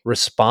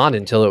respond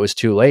until it was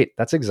too late.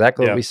 That's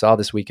exactly what we saw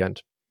this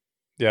weekend.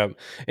 Yeah.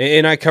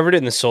 And I covered it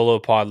in the solo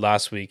pod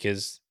last week,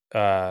 is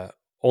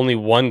only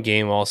one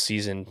game all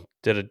season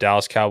did a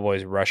Dallas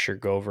Cowboys rusher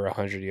go over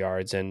 100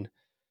 yards. And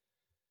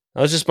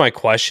that was just my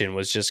question,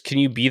 was just, can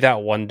you be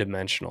that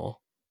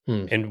one-dimensional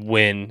and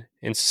win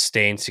and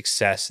sustain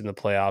success in the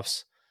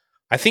playoffs?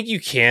 I think you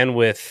can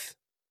with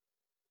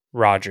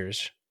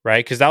Rodgers,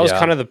 right? Because that was Yeah.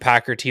 kind of the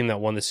Packer team that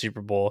won the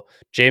Super Bowl.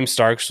 James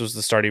Starks was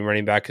the starting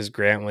running back because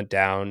Grant went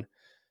down.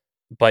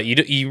 But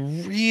you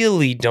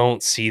really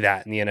don't see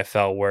that in the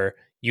NFL where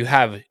you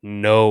have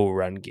no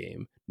run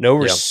game, no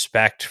Yeah.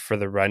 respect for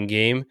the run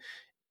game,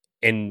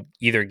 and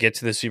either get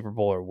to the Super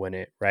Bowl or win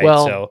it, right?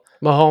 Well, So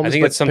I Mahomes,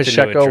 think it's but something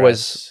to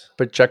address.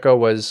 Pacheco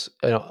was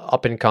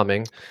up and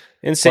coming.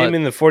 And same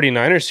in the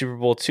 49ers Super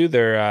Bowl too.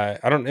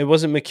 It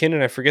wasn't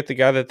McKinnon. I forget the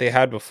guy that they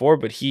had before,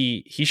 but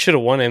he should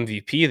have won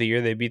MVP the year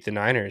they beat the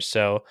Niners.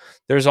 So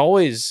there's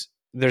always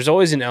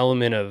an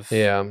element of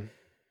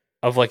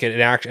like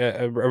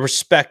a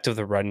respect of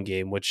the run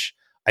game, which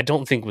I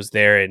don't think was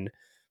there. And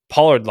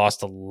Pollard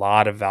lost a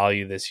lot of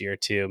value this year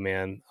too,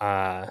 man.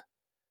 I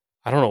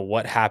don't know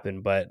what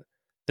happened, but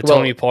the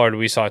Tony Pollard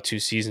we saw 2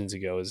 seasons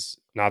ago is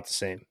not the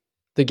same.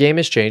 The game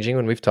is changing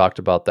when we've talked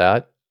about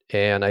that.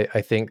 And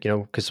I think,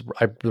 because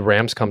the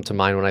Rams come to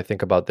mind when I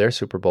think about their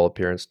Super Bowl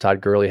appearance. Todd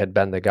Gurley had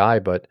been the guy,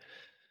 but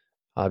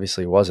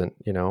obviously wasn't,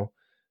 I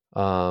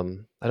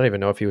don't even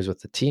know if he was with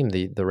the team,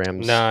 the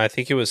Rams. No, I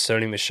think it was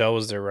Sony Michel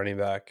was their running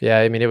back. Yeah,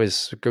 I mean, it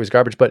was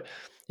garbage. But,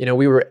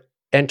 we were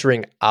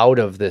entering out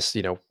of this,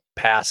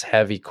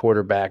 pass-heavy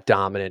quarterback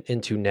dominant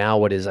into now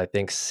what is, I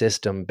think,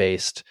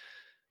 system-based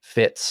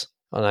fits.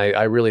 And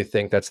I really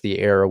think that's the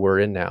era we're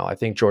in now. I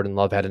think Jordan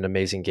Love had an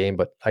amazing game,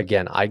 but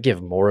again, I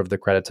give more of the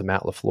credit to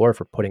Matt LaFleur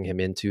for putting him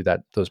into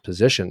those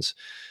positions.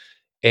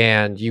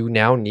 And you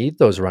now need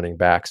those running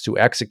backs to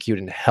execute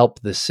and help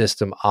the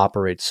system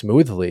operate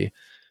smoothly,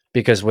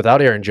 because without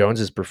Aaron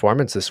Jones's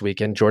performance this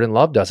weekend, Jordan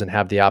Love doesn't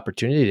have the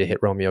opportunity to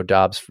hit Romeo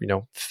Doubs,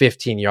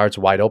 15 yards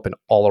wide open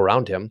all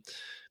around him,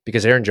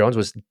 because Aaron Jones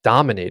was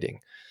dominating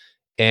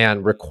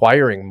and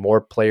requiring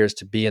more players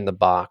to be in the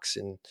box.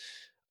 And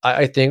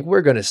I think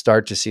we're going to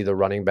start to see the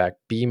running back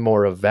be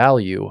more of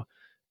value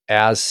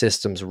as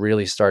systems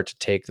really start to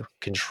take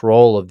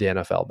control of the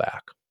NFL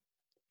back.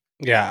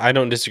 Yeah, I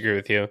don't disagree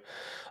with you.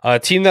 A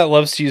team that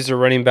loves to use their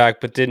running back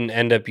but didn't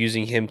end up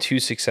using him too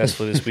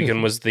successfully this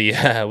weekend was the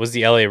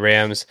LA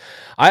Rams.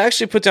 I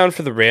actually put down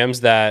for the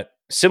Rams that,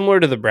 similar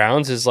to the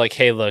Browns, is like,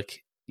 hey, look,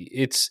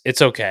 it's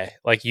okay.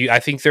 Like,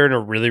 I think they're in a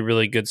really,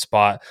 really good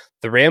spot.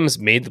 The Rams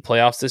made the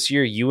playoffs this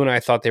year. You and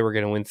I thought they were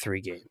going to win 3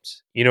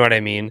 games. You know what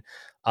I mean?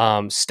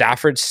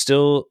 Stafford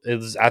still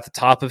is at the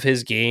top of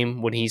his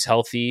game when he's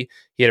healthy.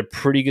 He had a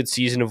pretty good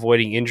season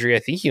avoiding injury. I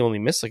think he only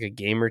missed like a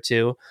game or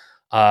 2.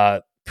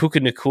 Puka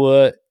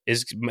Nacua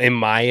is, in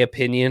my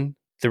opinion,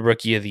 the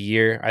rookie of the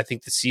year. I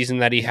think the season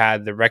that he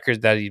had, the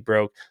record that he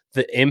broke,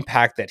 the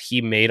impact that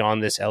he made on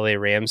this LA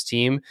Rams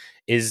team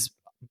is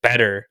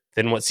better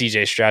than what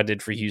CJ Stroud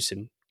did for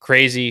Houston.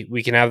 Crazy.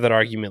 We can have that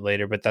argument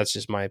later, but that's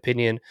just my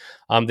opinion.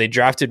 They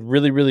drafted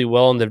really, really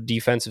well on the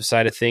defensive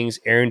side of things.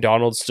 Aaron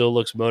Donald still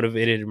looks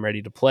motivated and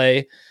ready to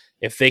play.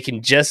 If they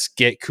can just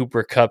get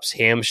Cooper Kupp's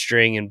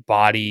hamstring and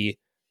body,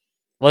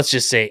 let's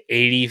just say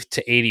 80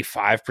 to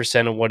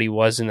 85% of what he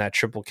was in that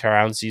Triple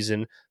Crown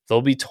season,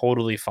 they'll be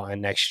totally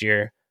fine next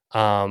year.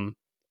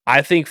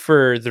 I think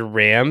for the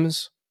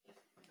Rams,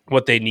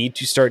 what they need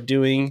to start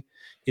doing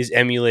is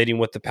emulating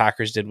what the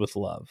Packers did with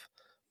Love.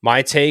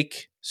 My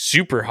take,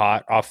 super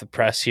hot off the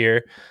press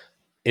here,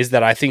 is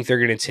that I think they're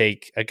going to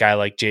take a guy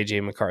like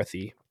JJ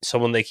McCarthy,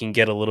 someone they can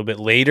get a little bit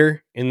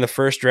later in the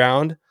first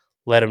round,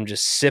 let him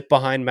just sit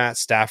behind Matt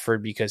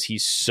Stafford because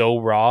he's so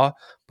raw,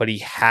 but he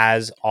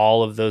has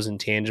all of those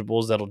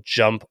intangibles that'll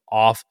jump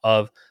off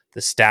of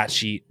the stat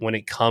sheet when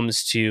it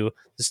comes to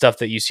the stuff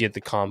that you see at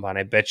the combine.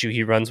 I bet you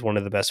he runs one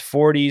of the best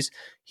 40s.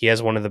 He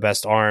has one of the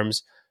best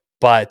arms,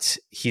 but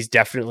he's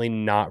definitely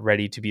not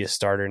ready to be a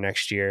starter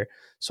next year.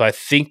 So I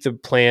think the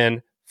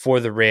plan for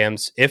the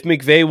Rams, if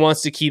McVay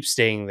wants to keep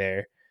staying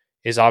there,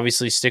 is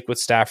obviously stick with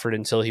Stafford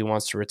until he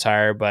wants to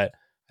retire, but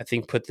I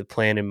think put the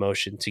plan in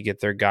motion to get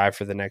their guy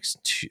for the next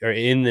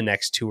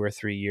 2 or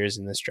 3 years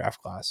in this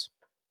draft class.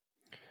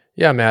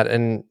 Yeah, Matt,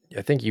 and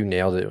I think you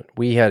nailed it.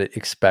 We had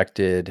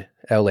expected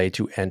LA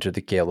to enter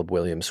the Caleb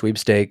Williams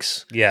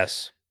sweepstakes.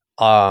 Yes.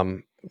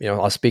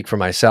 I'll speak for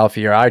myself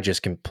here. I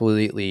just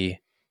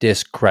completely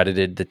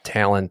discredited the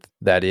talent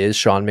that is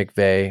Sean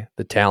McVay,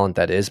 the talent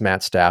that is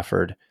Matt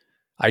Stafford.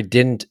 I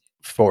didn't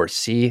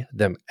foresee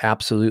them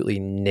absolutely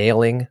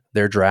nailing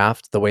their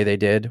draft the way they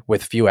did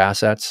with few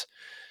assets.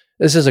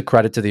 This is a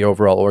credit to the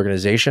overall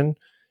organization,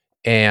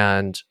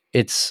 and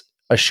it's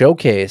a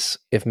showcase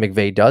if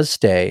McVay does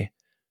stay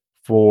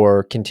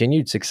for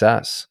continued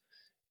success.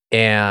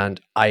 And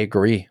I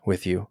agree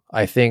with you.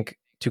 I think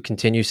to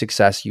continue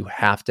success, you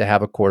have to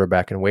have a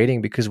quarterback in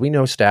waiting, because we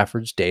know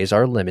Stafford's days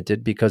are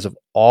limited because of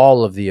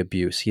all of the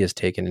abuse he has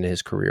taken in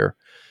his career.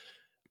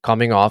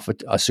 Coming off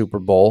a Super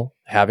Bowl,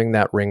 having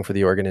that ring for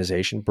the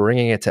organization,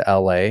 bringing it to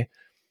LA,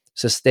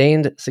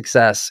 sustained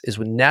success is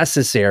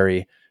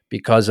necessary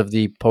because of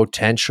the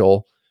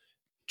potential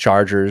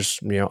Chargers,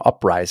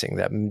 uprising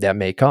that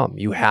may come.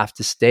 You have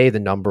to stay the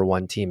number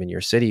 1 team in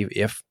your city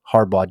if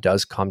Harbaugh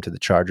does come to the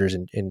Chargers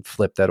and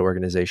flip that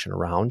organization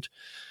around.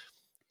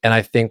 And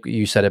I think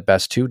you said it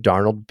best too,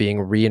 Darnold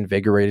being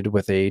reinvigorated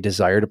with a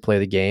desire to play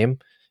the game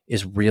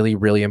is really,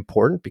 really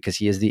important because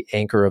he is the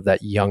anchor of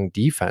that young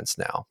defense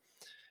now.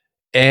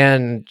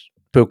 And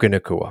Puka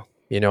Nacua,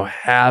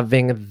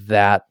 having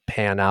that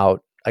pan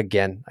out,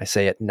 again, I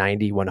say at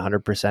 90,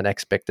 100%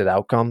 expected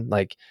outcome,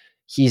 like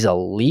he's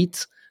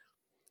elite.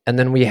 And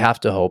then we have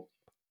to hope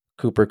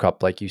Cooper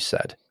Kupp, like you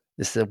said,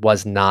 this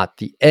was not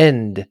the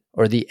end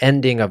or the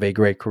ending of a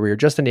great career,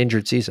 just an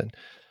injured season.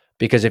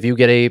 Because if you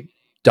get a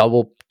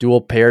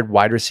dual paired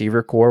wide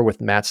receiver core with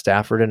Matt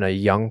Stafford and a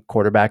young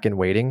quarterback in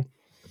waiting,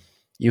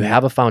 you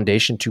have a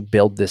foundation to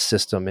build this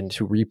system and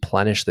to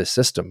replenish this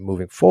system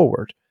moving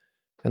forward.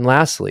 And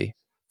lastly,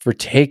 for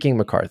taking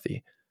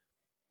McCarthy,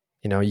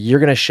 you're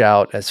going to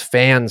shout as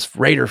fans,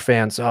 Raider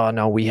fans, oh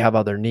no, we have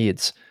other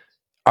needs.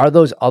 Are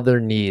those other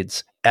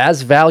needs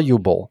as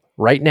valuable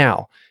right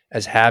now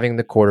as having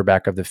the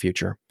quarterback of the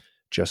future?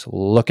 Just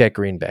look at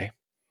Green Bay.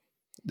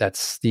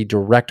 That's the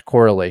direct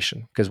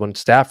correlation, because when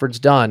Stafford's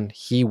done,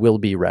 he will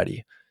be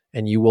ready,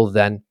 and you will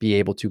then be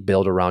able to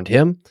build around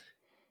him,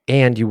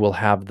 and you will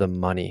have the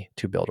money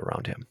to build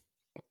around him.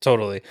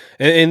 Totally.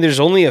 And there's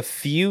only a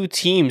few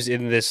teams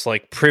in this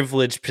like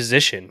privileged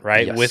position,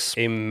 right? Yes. With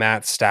a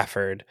Matt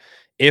Stafford.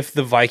 If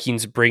the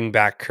Vikings bring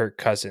back Kirk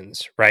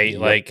Cousins, right?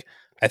 Yep. Like,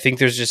 I think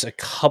there's just a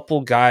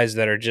couple guys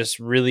that are just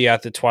really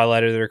at the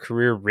twilight of their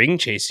career, ring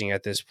chasing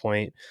at this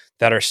point,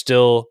 that are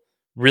still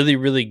really,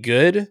 really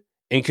good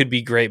and could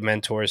be great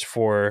mentors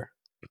for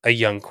a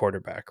young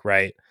quarterback,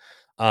 right?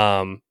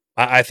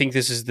 I think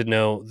this is the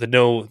no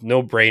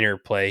brainer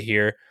play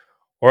here.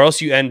 Or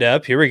else you end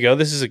up, here we go.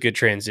 This is a good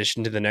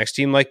transition to the next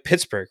team, like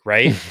Pittsburgh,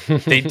 right?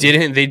 They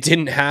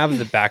didn't have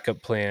the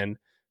backup plan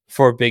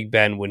for Big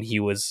Ben when he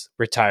was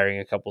retiring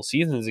a couple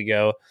seasons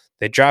ago.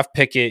 They draft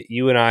Pickett.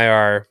 You and I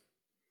are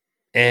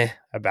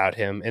about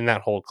him in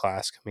that whole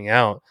class coming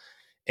out.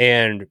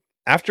 And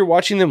after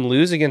watching them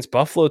lose against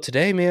Buffalo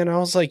today, man, I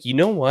was like, you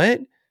know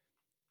what?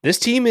 This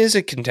team is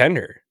a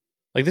contender.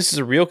 Like, this is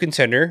a real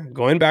contender.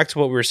 Going back to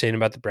what we were saying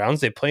about the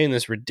Browns, they play in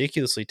this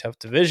ridiculously tough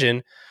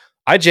division.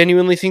 I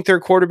genuinely think they're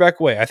a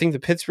quarterback away. I think the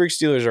Pittsburgh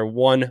Steelers are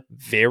one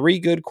very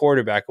good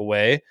quarterback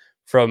away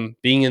from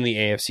being in the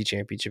AFC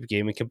Championship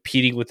game and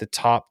competing with the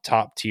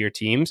top tier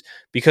teams,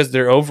 because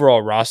their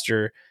overall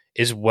roster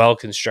is well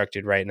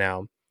constructed right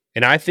now.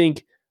 And I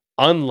think,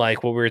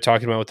 unlike what we were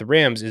talking about with the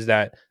Rams, is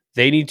that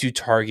they need to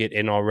target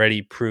an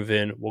already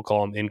proven, we'll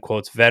call him in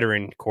quotes,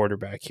 veteran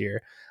quarterback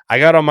here. I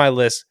got on my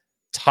list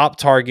top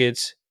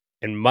targets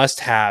and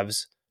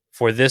must-haves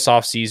for this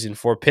offseason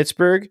for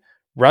Pittsburgh: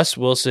 Russ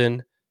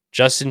Wilson,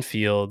 Justin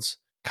Fields,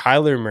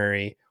 Kyler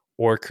Murray,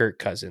 or Kirk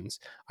Cousins.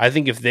 I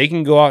think if they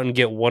can go out and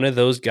get one of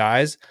those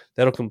guys,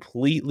 that'll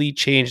completely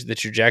change the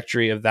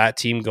trajectory of that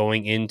team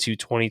going into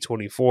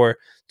 2024,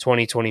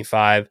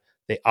 2025.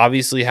 They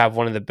obviously have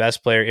one of the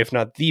best player, if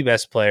not the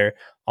best player,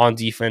 on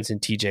defense in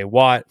TJ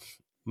Watt,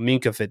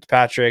 Minkah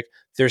Fitzpatrick.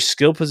 Their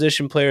skill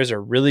position players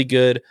are really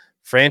good.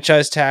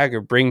 Franchise tag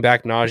or bring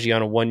back Najee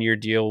on a 1-year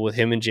deal with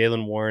him and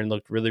Jaylen Warren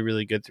looked really,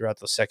 really good throughout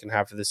the second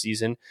half of the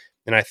season.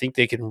 And I think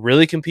they can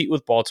really compete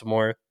with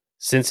Baltimore,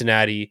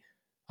 Cincinnati,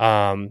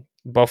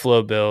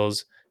 Buffalo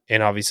Bills,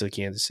 and obviously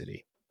Kansas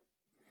City.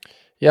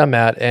 Yeah,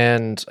 Matt,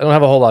 and I don't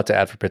have a whole lot to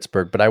add for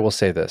Pittsburgh, but I will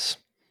say this.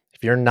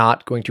 If you're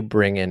not going to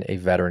bring in a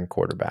veteran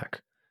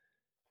quarterback,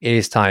 it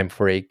is time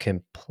for a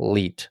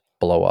complete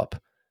blow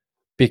up,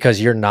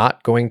 because you're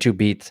not going to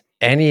beat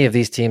any of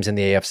these teams in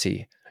the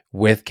AFC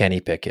with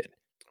Kenny Pickett.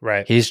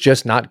 Right. He's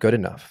just not good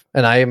enough.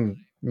 And I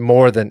am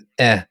more than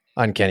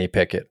on Kenny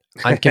Pickett.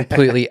 I'm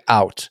completely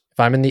out. If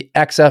I'm in the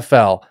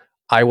XFL,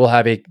 I will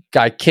have a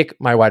guy kick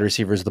my wide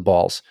receivers the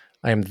balls.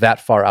 I am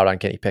that far out on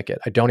Kenny Pickett.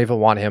 I don't even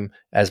want him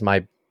as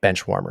my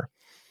bench warmer.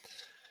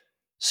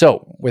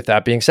 So with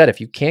that being said, if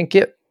you can't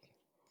get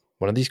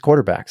one of these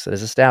quarterbacks that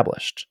is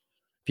established,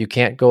 if you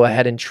can't go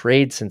ahead and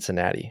trade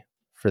Cincinnati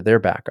for their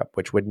backup,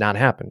 which would not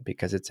happen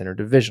because it's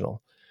interdivisional,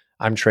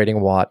 I'm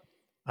trading Watt.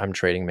 I'm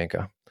trading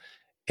Minkah.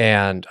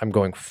 And I'm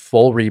going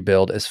full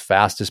rebuild as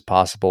fast as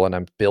possible. And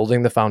I'm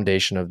building the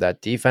foundation of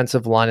that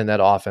defensive line and that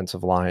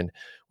offensive line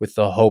with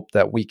the hope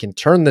that we can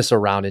turn this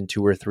around in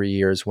 2 or 3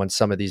 years when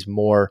some of these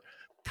more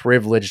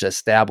privileged,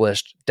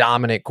 established,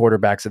 dominant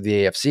quarterbacks of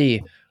the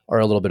AFC are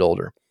a little bit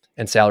older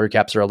and salary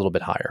caps are a little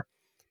bit higher.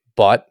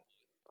 But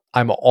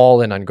I'm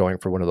all in on going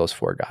for one of those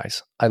 4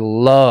 guys. I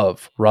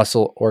love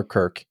Russell or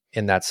Kirk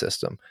in that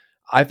system.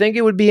 I think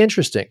it would be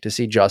interesting to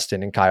see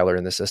Justin and Kyler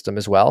in the system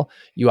as well.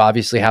 You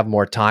obviously have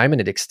more time and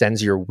it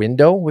extends your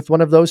window with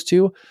one of those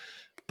two,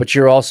 but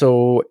you're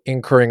also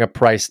incurring a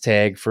price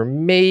tag for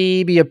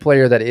maybe a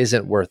player that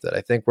isn't worth it.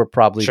 I think we're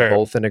probably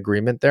both in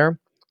agreement there.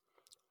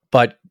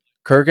 But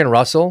Kirk and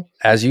Russell,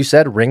 as you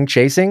said, ring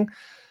chasing,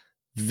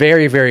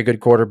 very, very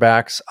good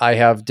quarterbacks. I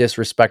have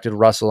disrespected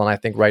Russell, and I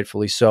think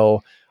rightfully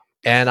so.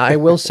 And I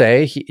will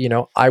say,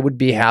 I would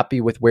be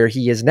happy with where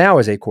he is now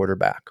as a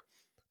quarterback.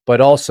 But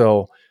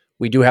also,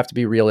 we do have to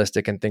be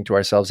realistic and think to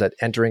ourselves that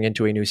entering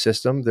into a new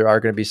system, there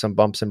are going to be some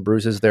bumps and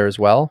bruises there as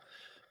well.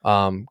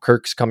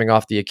 Kirk's coming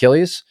off the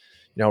Achilles.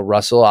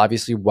 Russell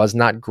obviously was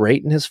not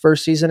great in his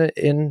first season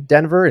in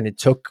Denver, and it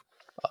took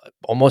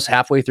almost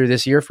halfway through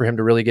this year for him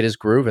to really get his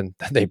groove, and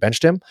they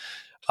benched him.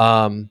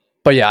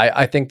 But yeah,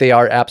 I think they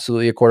are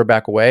absolutely a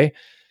quarterback away.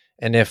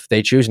 And if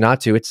they choose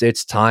not to,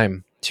 it's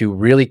time to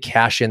really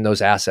cash in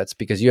those assets,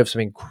 because you have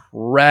some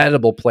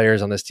incredible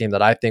players on this team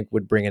that I think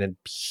would bring in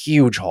a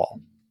huge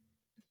haul.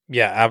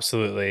 Yeah,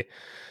 absolutely.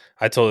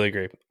 I totally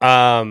agree.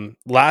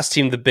 Last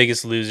team, the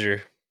biggest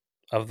loser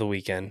of the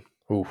weekend.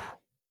 Oof.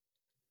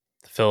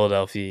 The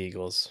Philadelphia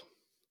Eagles.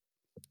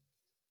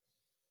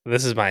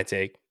 This is my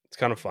take. It's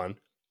kind of fun.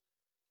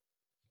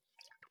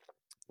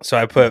 So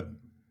I put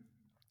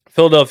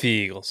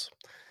Philadelphia Eagles.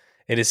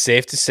 It is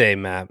safe to say,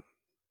 Matt,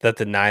 that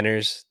the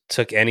Niners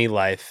took any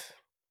life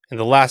and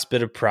the last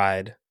bit of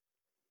pride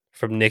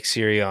from Nick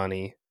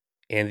Sirianni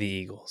and the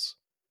Eagles.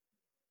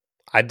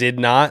 I did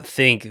not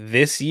think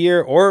this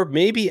year, or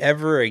maybe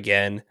ever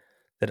again,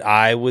 that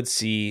I would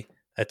see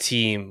a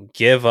team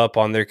give up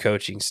on their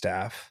coaching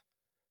staff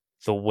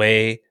the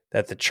way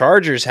that the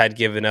Chargers had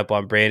given up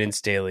on Brandon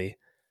Staley,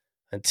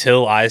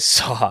 until I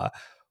saw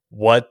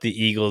what the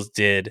Eagles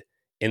did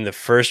in the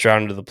first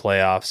round of the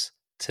playoffs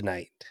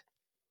tonight.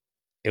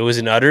 It was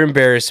an utter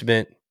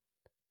embarrassment.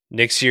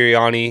 Nick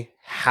Sirianni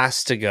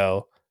has to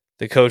go.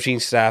 The coaching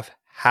staff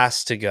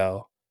has to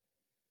go.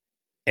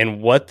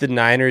 And what the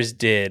Niners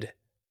did,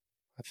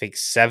 I think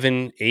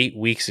 7-8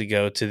 weeks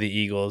ago to the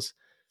Eagles,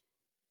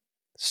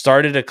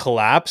 started a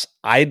collapse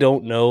I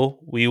don't know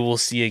we will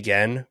see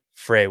again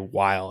for a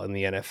while in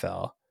the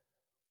NFL.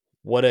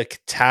 What a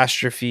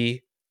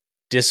catastrophe,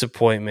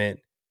 disappointment,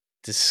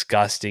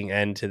 disgusting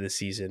end to the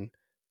season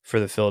for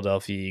the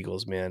Philadelphia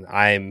Eagles, man.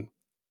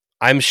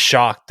 I'm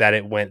shocked that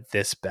it went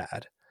this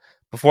bad.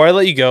 Before I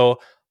let you go,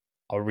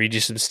 I'll read you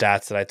some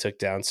stats that I took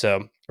down.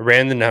 So I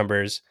ran the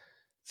numbers.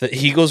 The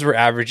Eagles were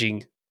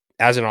averaging,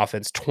 as an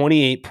offense,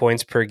 28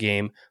 points per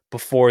game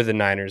before the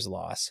Niners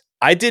loss.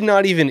 I did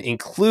not even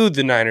include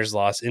the Niners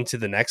loss into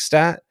the next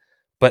stat,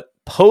 but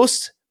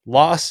post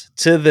loss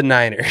to the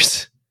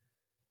Niners,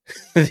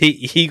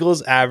 the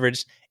Eagles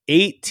averaged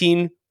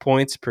 18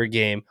 points per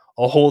game,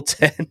 a whole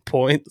 10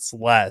 points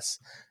less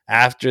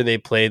after they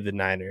played the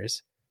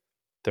Niners.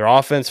 Their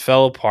offense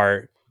fell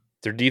apart.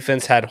 Their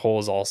defense had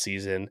holes all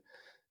season.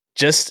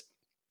 Just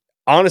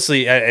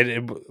honestly,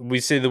 we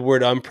say the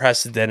word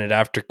unprecedented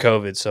after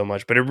COVID so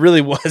much, but it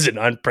really was an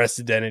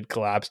unprecedented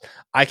collapse.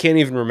 I can't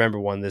even remember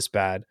one this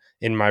bad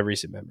in my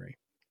recent memory.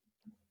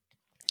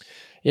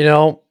 You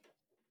know,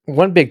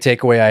 one big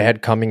takeaway I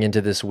had coming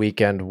into this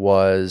weekend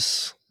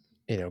was,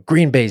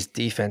 Green Bay's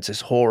defense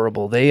is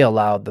horrible. They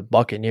allowed the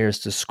Buccaneers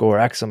to score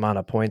X amount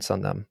of points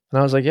on them. And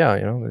I was like, yeah,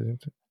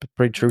 a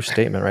pretty true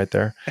statement right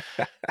there.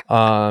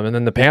 And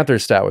then the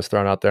Panthers stat was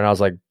thrown out there, and I was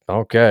like,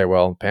 okay,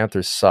 well,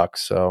 Panthers suck,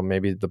 so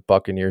maybe the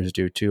Buccaneers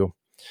do too.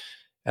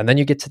 And then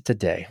you get to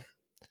today,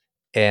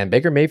 and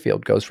Baker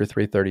Mayfield goes for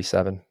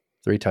 337,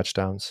 3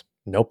 touchdowns,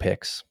 no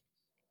picks.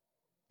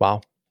 Wow,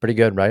 pretty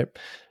good, right?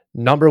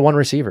 Number 1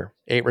 receiver,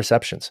 8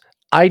 receptions.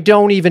 I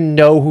don't even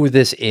know who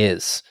this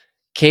is.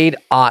 Cade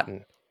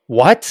Otton.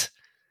 What?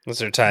 What's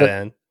their tight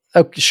end?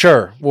 Oh,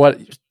 sure.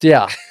 What?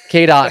 Yeah,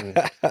 Cade Otton.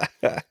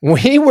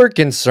 We were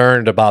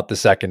concerned about the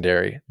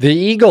secondary. The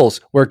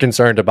Eagles were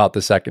concerned about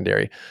the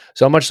secondary.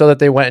 So much so that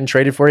they went and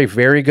traded for a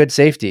very good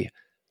safety.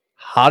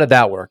 How did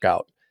that work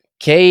out?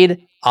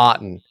 Cade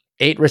Otton,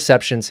 8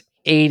 receptions,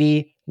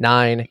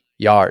 89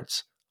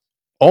 yards.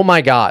 Oh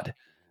my God.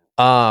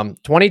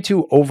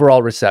 22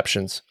 overall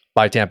receptions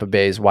by Tampa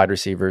Bay's wide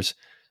receivers.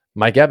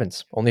 Mike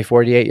Evans, only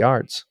 48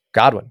 yards.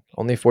 Godwin,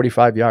 only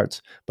 45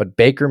 yards. But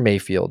Baker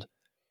Mayfield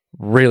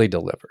really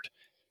delivered.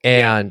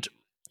 And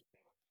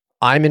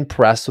I'm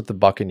impressed with the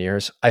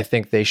Buccaneers. I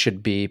think they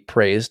should be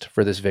praised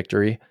for this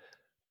victory.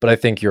 But I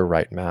think you're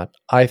right, Matt.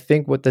 I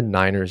think what the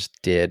Niners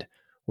did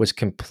was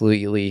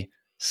completely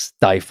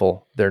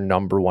stifle their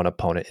number 1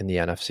 opponent in the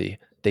NFC.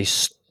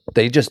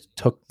 They just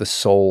took the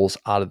souls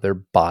out of their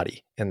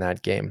body in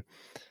that game.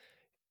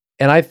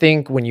 And I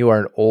think when you are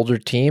an older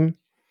team,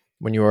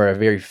 when you are a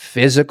very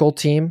physical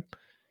team,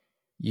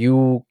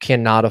 you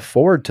cannot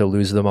afford to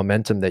lose the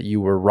momentum that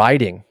you were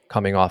riding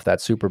coming off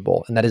that Super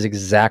Bowl. And that is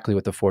exactly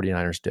what the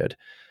 49ers did.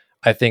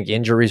 I think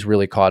injuries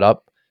really caught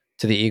up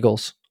to the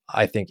Eagles.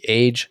 I think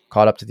age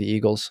caught up to the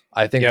Eagles.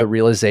 I think the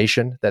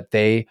realization that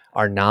they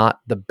are not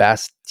the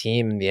best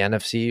team in the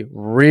NFC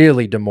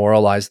really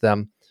demoralized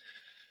them.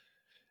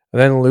 And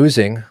then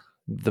losing,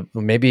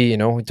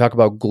 we talk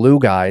about glue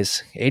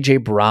guys. A.J.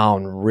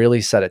 Brown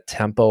really set a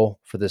tempo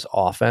for this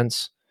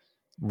offense.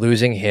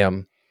 Losing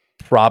him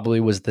probably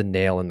was the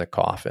nail in the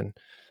coffin.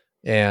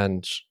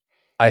 And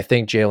I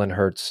think Jalen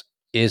Hurts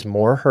is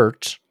more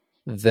hurt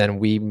than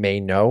we may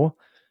know.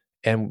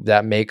 And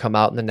that may come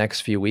out in the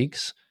next few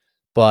weeks.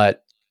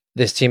 But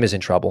this team is in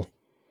trouble.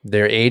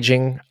 They're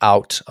aging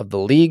out of the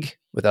league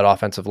with that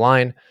offensive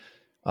line.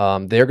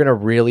 They're going to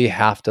really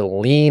have to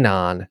lean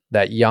on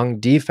that young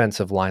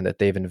defensive line that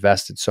they've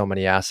invested so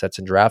many assets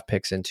and draft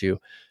picks into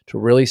to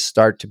really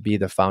start to be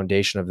the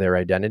foundation of their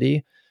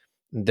identity.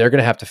 They're going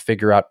to have to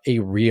figure out a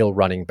real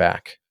running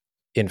back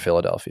in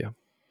Philadelphia.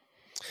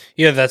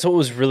 Yeah, that's what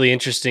was really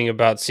interesting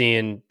about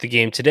seeing the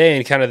game today,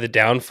 and kind of the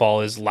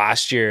downfall is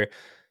last year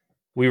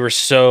we were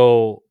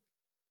so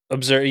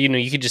observe.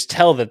 You could just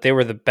tell that they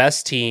were the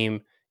best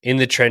team in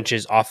the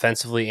trenches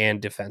offensively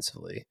and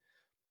defensively.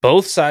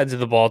 Both sides of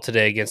the ball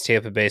today against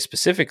Tampa Bay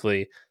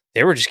specifically,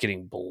 they were just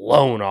getting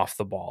blown off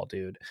the ball,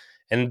 dude.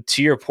 And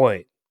to your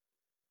point,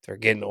 they're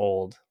getting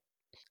old,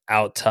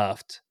 out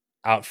toughed,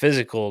 out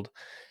physicaled.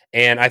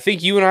 And I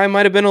think you and I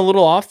might have been a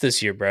little off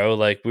this year, bro.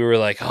 Like we were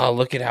like, oh,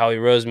 look at Howie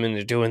Roseman.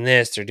 They're doing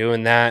this, they're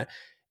doing that.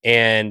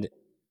 And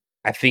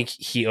I think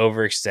he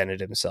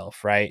overextended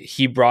himself, right?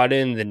 He brought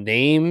in the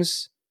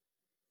names,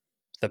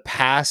 the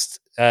past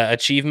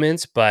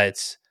achievements,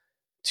 but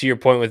to your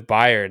point with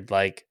Bayard,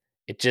 like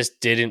it just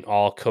didn't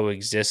all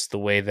coexist the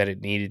way that it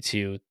needed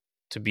to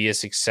be a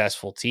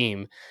successful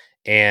team.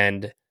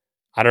 And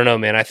I don't know,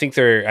 man. I think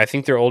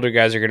their older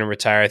guys are going to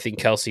retire. I think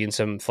Kelsey and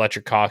some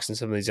Fletcher Cox and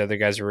some of these other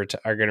guys are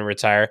going to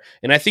retire,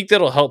 and I think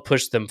that'll help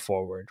push them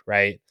forward,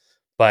 right?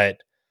 But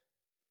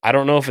I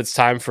don't know if it's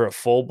time for a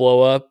full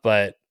blow up.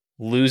 But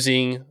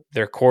losing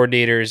their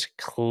coordinators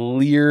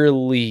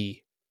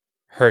clearly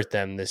hurt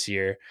them this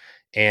year,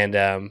 and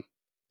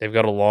they've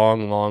got a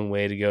long, long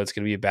way to go. It's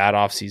going to be a bad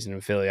offseason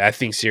in Philly. I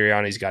think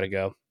Sirianni's got to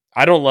go.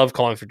 I don't love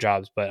calling for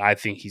jobs, but I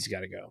think he's got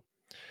to go.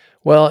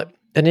 Well,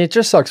 and it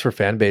just sucks for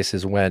fan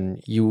bases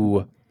when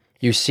you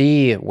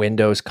see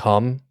windows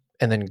come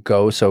and then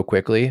go so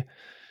quickly.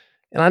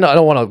 And I know I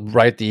don't want to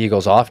write the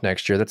Eagles off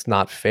next year. That's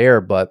not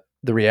fair, but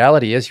the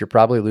reality is you're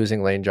probably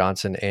losing Lane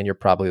Johnson and you're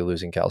probably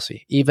losing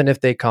Kelsey. Even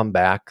if they come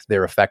back,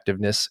 their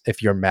effectiveness,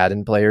 if you're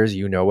Madden players,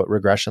 you know what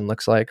regression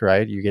looks like,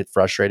 right? You get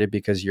frustrated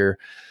because your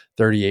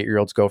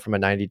 38-year-olds go from a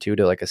 92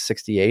 to like a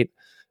 68.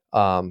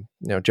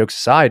 Jokes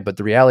aside, but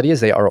the reality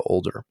is they are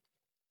older.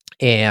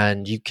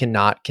 And you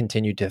cannot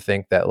continue to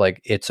think that like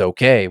it's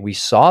okay. We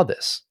saw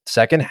this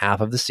second half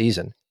of the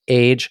season.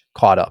 Age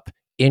caught up,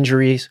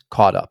 injuries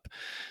caught up.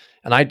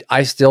 And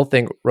I still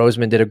think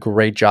Roseman did a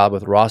great job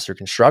with roster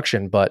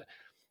construction, but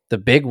the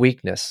big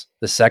weakness,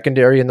 the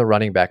secondary and the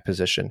running back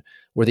position,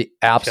 were the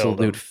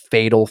absolute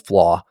fatal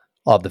flaw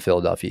of the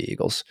Philadelphia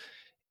Eagles.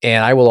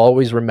 And I will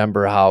always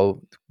remember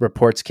how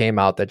reports came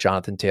out that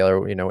Jonathan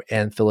Taylor,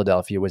 and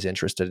Philadelphia was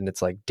interested. And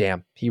it's like,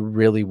 damn, he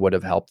really would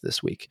have helped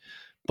this week.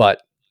 But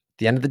at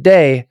the end of the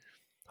day,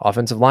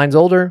 offensive line's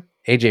older,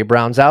 AJ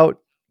Brown's out.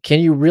 Can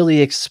you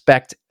really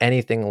expect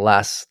anything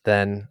less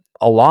than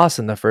a loss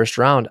in the first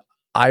round?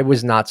 I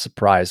was not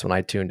surprised when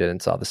I tuned in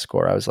and saw the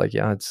score. I was like,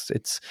 yeah,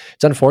 it's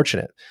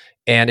unfortunate.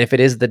 And if it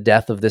is the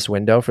death of this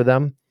window for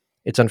them,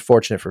 it's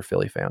unfortunate for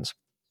Philly fans.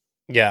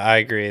 Yeah, I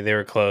agree. They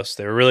were close.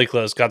 They were really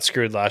close. Got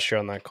screwed last year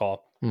on that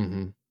call.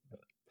 Mm-hmm.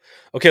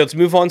 Okay, let's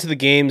move on to the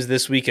games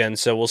this weekend.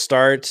 So we'll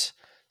start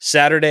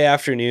Saturday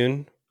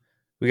afternoon.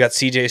 We got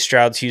CJ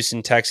Stroud's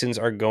Houston Texans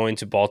are going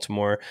to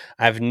Baltimore.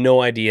 I have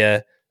no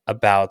idea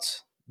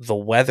about the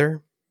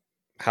weather,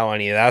 how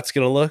any of that's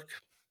going to look.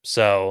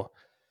 So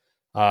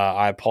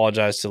I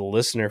apologize to the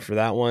listener for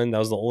that one. That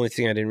was the only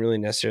thing I didn't really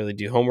necessarily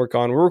do homework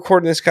on. We're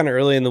recording this kind of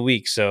early in the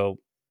week, so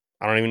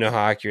I don't even know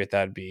how accurate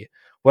that'd be.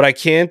 What I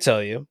can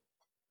tell you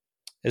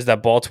is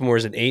that Baltimore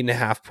is an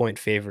 8.5 point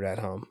favorite at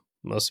home.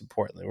 Most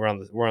importantly,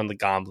 we're on the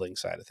gambling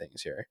side of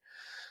things here.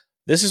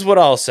 This is what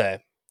I'll say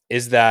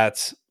is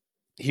that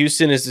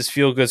Houston is this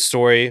feel good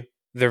story.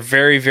 They're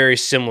very, very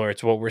similar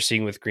to what we're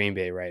seeing with Green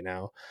Bay right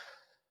now,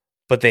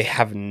 but they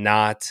have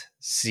not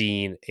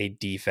seen a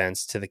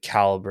defense to the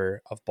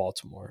caliber of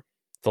Baltimore.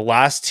 The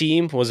last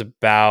team was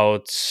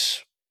about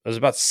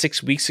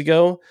 6 weeks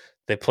ago.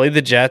 They played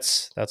the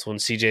Jets. That's when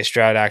CJ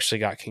Stroud actually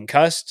got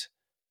concussed.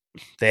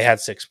 They had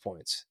 6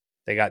 points.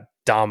 They got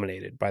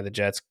dominated by the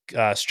Jets.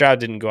 Stroud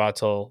didn't go out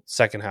till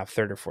second half,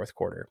 third or fourth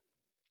quarter.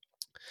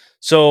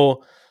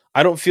 So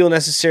I don't feel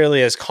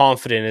necessarily as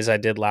confident as I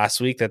did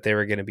last week that they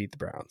were going to beat the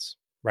Browns,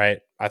 right?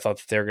 I thought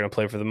that they were going to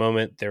play for the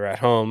moment. They were at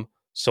home,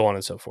 so on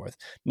and so forth.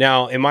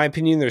 Now, in my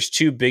opinion, there's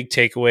two big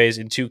takeaways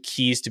and two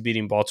keys to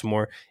beating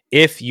Baltimore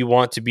if you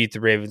want to beat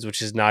the Ravens,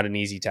 which is not an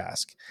easy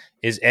task,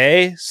 is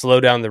A,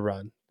 slow down the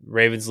run.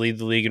 Ravens lead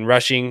the league in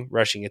rushing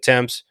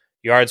attempts,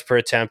 yards per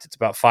attempt. It's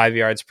about 5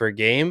 yards per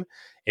game.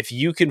 If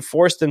you can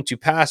force them to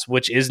pass,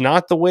 which is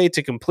not the way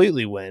to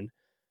completely win,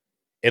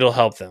 it'll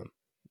help them.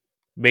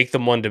 Make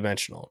them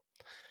one-dimensional.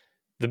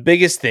 The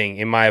biggest thing,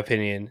 in my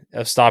opinion,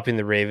 of stopping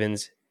the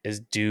Ravens is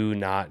do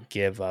not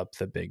give up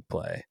the big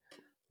play.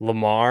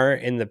 Lamar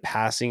and the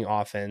passing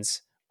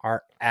offense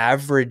are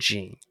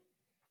averaging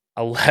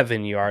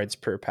 11 yards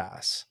per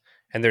pass,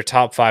 and they're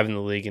top 5 in the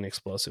league in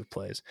explosive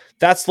plays.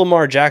 That's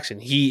Lamar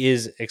Jackson. He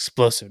is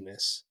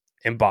explosiveness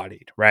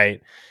embodied,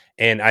 right?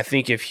 And I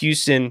think if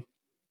Houston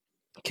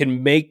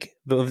can make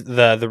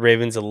the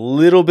Ravens a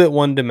little bit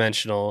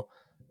one-dimensional,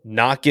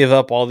 not give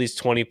up all these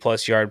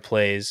 20-plus yard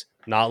plays,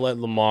 not let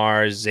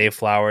Lamar, Zay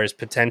Flowers,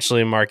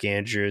 potentially Mark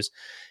Andrews,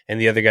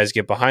 and the other guys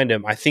get behind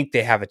him, I think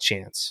they have a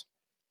chance.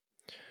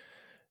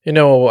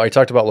 I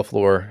talked about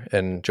LaFleur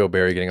and Joe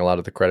Barry getting a lot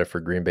of the credit for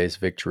Green Bay's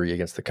victory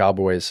against the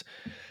Cowboys.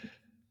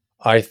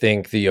 I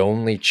think the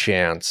only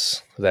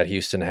chance that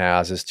Houston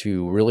has is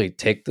to really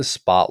take the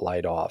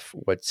spotlight off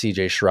what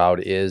CJ Stroud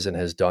is and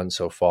has done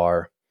so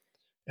far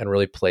and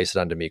really place it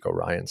on DeMeco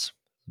Ryans.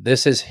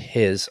 This is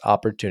his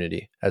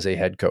opportunity as a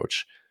head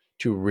coach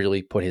to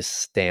really put his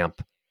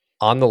stamp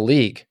on the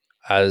league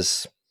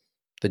as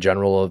the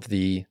general of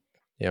the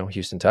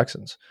Houston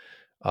Texans.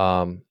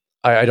 I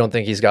don't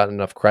think he's gotten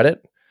enough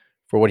credit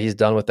for what he's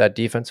done with that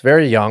defense.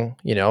 Very young,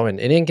 and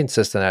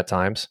inconsistent at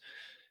times.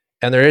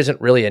 And there isn't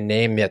really a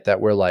name yet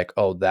that we're like,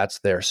 oh, that's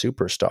their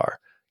superstar.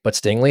 But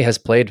Stingley has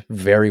played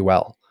very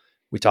well.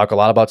 We talk a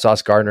lot about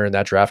Sauce Gardner in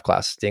that draft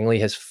class. Stingley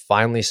has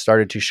finally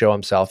started to show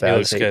himself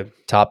as a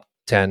top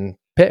 10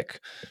 pick.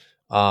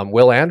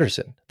 Will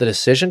Anderson, the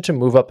decision to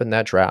move up in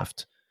that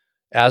draft,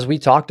 as we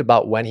talked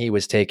about when he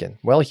was taken.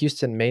 Well,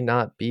 Houston may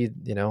not be,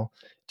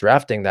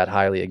 drafting that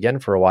highly again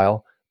for a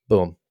while.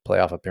 Boom,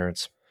 playoff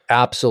appearance.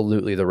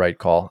 Absolutely the right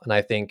call. And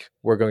I think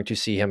we're going to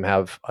see him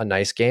have a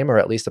nice game or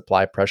at least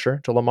apply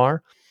pressure to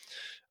Lamar.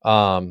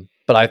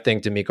 But I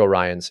think DeMeco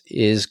Ryans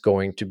is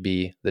going to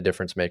be the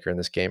difference maker in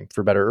this game,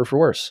 for better or for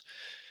worse.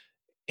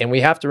 And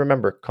we have to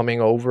remember, coming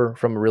over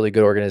from a really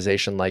good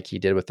organization like he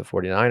did with the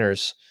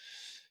 49ers,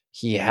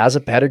 he has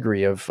a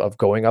pedigree of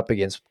going up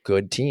against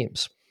good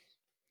teams.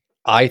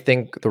 I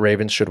think the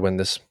Ravens should win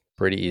this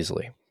pretty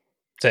easily.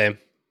 Same.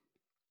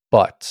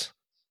 But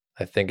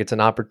I think it's an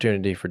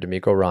opportunity for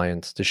DeMeco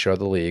Ryans to show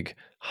the league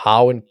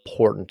how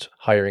important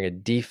hiring a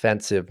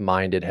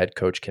defensive-minded head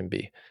coach can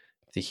be.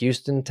 If the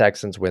Houston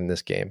Texans win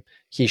this game,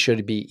 he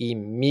should be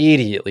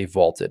immediately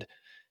vaulted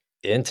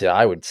into,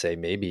 I would say,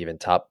 maybe even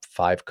top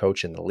 5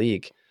 coach in the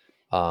league.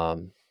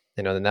 And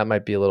that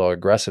might be a little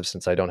aggressive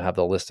since I don't have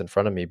the list in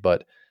front of me,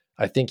 but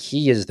I think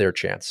he is their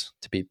chance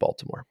to beat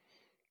Baltimore.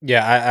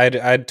 Yeah,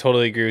 I'd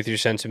totally agree with your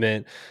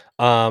sentiment.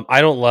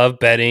 I don't love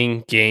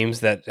betting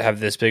games that have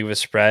this big of a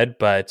spread,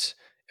 but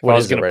if I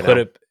was going to put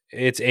it,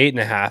 it's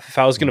 8.5. If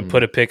I was going to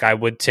put a pick, I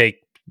would take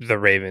the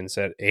Ravens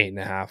at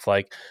 8.5.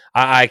 Like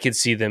I could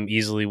see them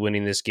easily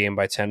winning this game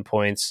by 10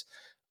 points.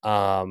 It's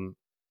going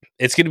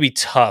to be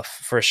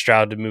tough for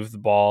Stroud to move the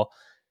ball.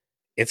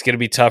 It's going to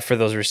be tough for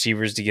those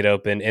receivers to get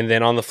open. And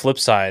then on the flip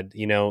side,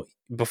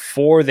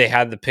 before they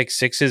had the pick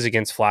sixes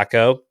against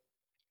Flacco,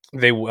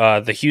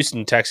 the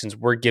Houston Texans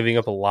were giving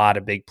up a lot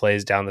of big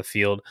plays down the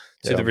field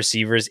to the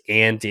receivers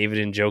and David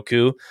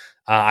Njoku.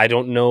 I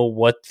don't know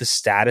what the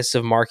status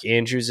of Mark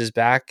Andrews is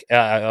back,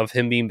 of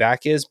him being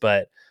back is,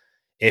 but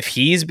if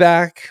he's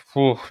back,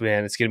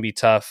 man, it's going to be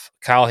tough.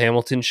 Kyle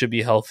Hamilton should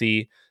be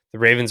healthy. The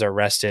Ravens are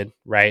rested,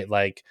 right?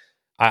 Like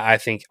I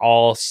think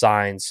all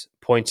signs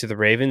point to the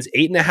Ravens.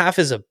 8.5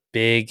 is a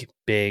big,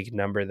 big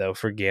number though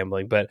for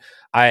gambling, but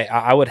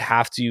I would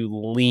have to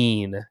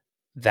lean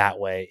that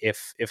way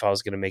if I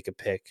was going to make a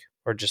pick,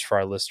 or just for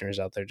our listeners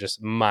out there,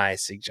 just my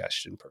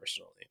suggestion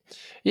personally.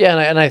 Yeah,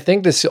 and I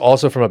think this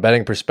also from a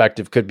betting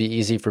perspective could be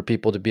easy for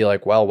people to be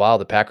like, well, wow,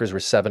 the Packers were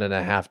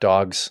 7.5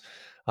 dogs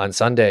on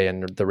Sunday,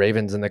 and the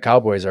Ravens and the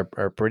Cowboys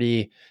are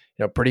pretty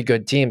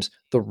good teams.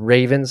 The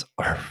Ravens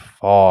are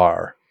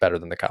far better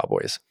than the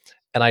Cowboys,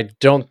 and I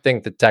don't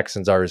think the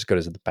Texans are as good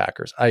as the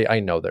Packers. I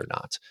know they're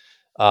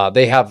not.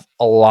 They have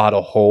a lot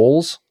of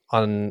holes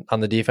on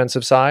the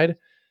defensive side.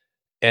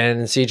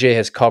 And CJ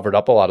has covered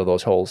up a lot of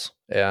those holes,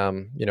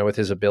 with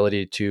his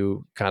ability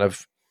to kind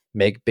of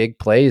make big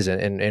plays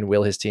and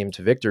will his team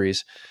to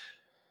victories.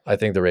 I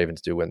think the Ravens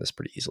do win this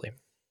pretty easily.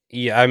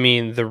 Yeah, I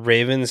mean, the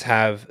Ravens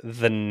have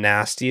the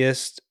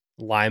nastiest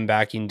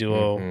linebacking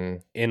duo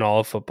in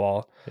all of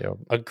football. Yep.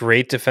 A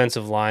great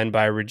defensive line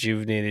by a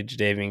rejuvenated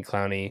Jadeveon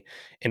Clowney,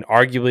 and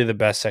arguably the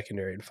best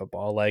secondary in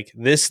football. Like,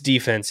 this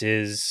defense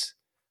is,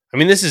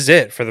 this is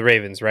it for the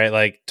Ravens, right?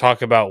 Like,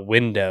 talk about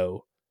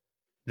window.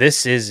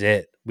 This is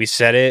it. We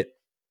said it,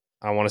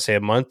 I want to say a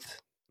month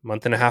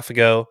and a half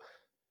ago.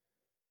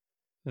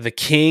 The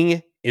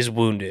king is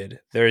wounded.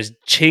 There is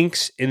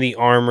chinks in the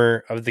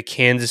armor of the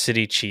Kansas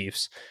City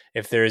Chiefs.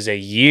 If there is a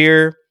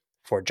year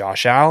for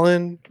Josh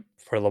Allen,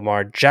 for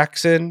Lamar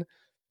Jackson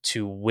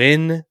to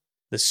win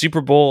the Super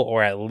Bowl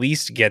or at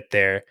least get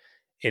there,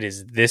 it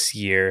is this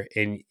year.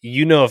 And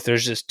if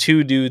there's just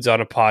two dudes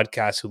on a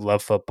podcast who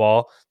love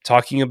football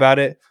talking about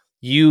it,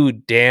 you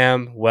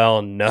damn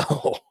well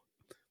know.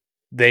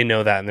 They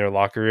know that in their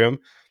locker room,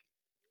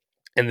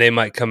 and they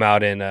might come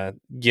out and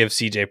give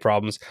CJ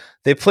problems.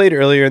 They played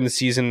earlier in the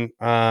season.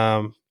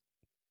 I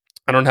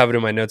don't have it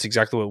in my notes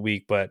exactly what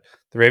week, but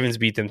the Ravens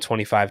beat them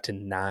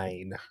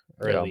 25-9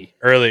 early.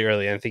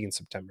 I think in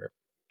September.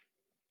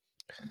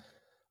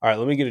 All right,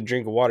 let me get a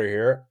drink of water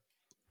here,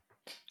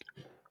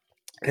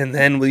 and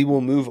then we will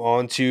move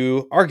on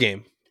to our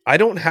game. I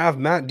don't have,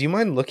 Matt, do you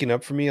mind looking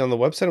up for me on the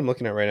website I'm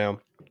looking at right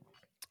now?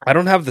 I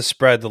don't have the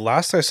spread. The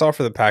last I saw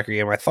for the Packer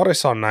game, I thought I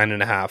saw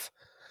 9.5.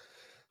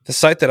 The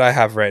site that I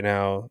have right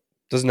now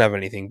doesn't have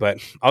anything, but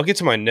I'll get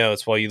to my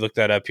notes while you look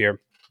that up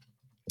here.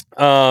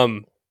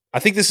 I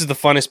think this is the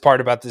funnest part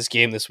about this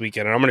game this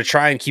weekend, and I'm going to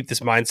try and keep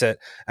this mindset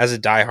as a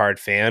diehard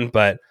fan,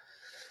 but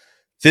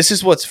this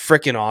is what's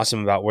freaking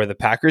awesome about where the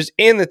Packers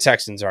and the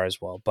Texans are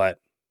as well. But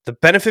the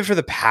benefit for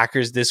the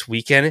Packers this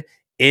weekend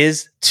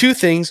is two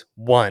things.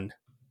 One,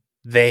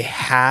 they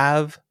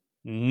have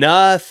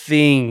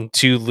nothing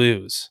to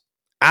lose.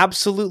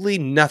 Absolutely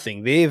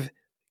nothing. They've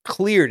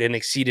cleared and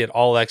exceeded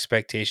all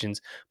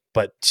expectations.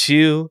 But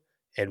two,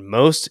 and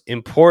most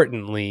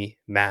importantly,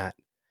 Matt,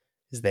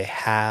 is they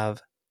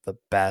have the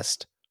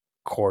best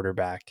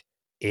quarterback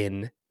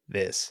in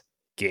this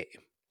game.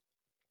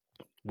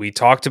 We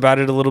talked about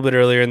it a little bit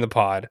earlier in the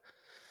pod.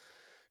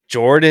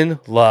 Jordan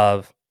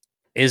Love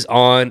is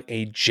on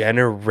a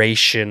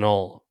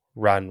generational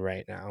run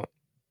right now.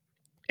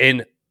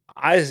 And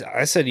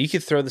I said you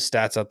could throw the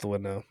stats out the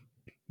window.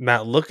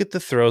 Matt, look at the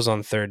throws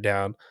on third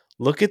down.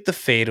 Look at the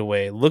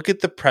fadeaway. Look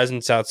at the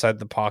presence outside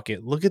the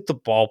pocket. Look at the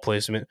ball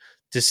placement,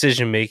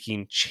 decision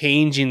making,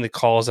 changing the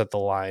calls at the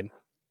line.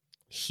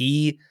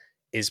 He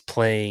is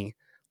playing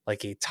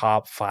like a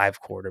top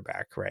 5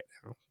 quarterback right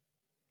now.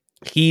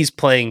 He's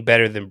playing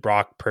better than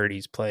Brock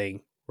Purdy's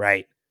playing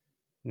right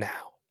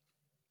now.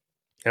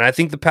 And I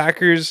think the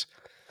Packers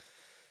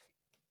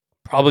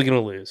probably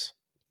going to lose.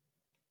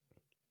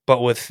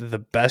 But with the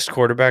best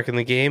quarterback in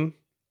the game,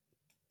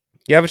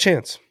 you have a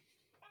chance.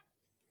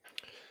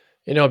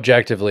 You know,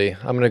 objectively,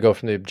 I'm going to go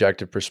from the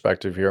objective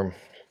perspective here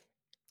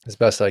as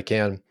best I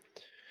can.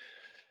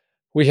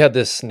 We had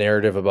this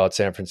narrative about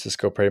San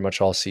Francisco pretty much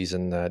all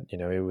season that, you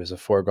know, it was a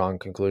foregone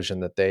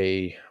conclusion that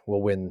they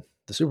will win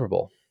the Super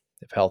Bowl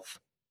if health,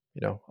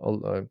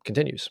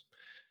 continues.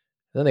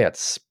 And then they got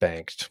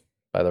spanked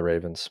by the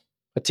Ravens,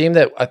 a team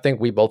that I think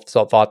we both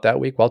thought that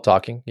week while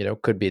talking,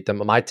 could beat them.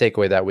 My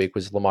takeaway that week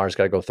was Lamar's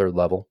got to go third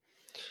level.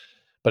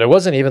 But it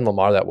wasn't even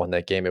Lamar that won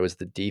that game. It was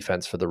the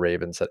defense for the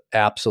Ravens that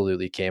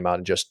absolutely came out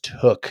and just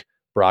took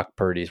Brock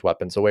Purdy's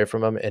weapons away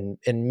from him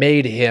and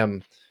made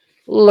him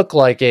look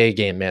like a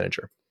game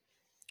manager.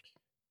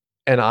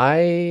 And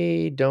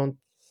I don't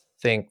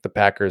think the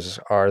Packers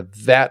are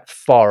that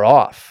far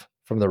off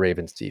from the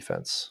Ravens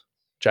defense.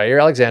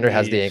 Jair Alexander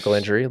has the ankle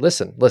injury.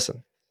 Listen,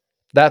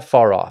 that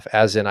far off,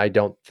 as in I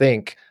don't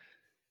think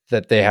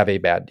that they have a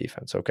bad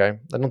defense, okay?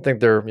 I don't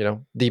think they're,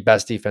 the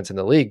best defense in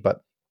the league,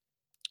 but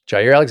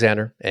Jair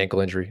Alexander,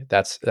 ankle injury,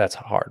 that's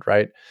hard,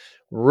 right?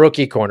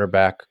 Rookie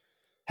cornerback,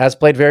 has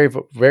played very,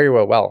 very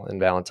well in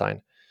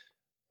Valentine.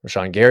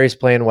 Rashawn Gary's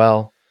playing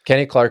well.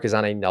 Kenny Clark is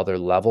on another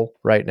level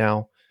right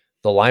now.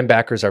 The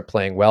linebackers are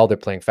playing well. They're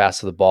playing fast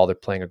to the ball. They're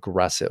playing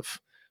aggressive.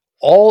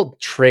 All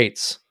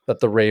traits that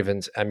the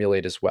Ravens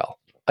emulate as well.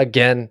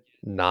 Again,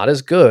 not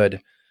as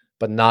good,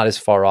 but not as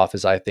far off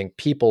as I think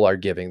people are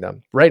giving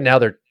them. Right now,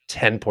 they're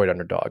 10-point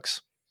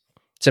underdogs.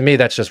 To me,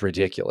 that's just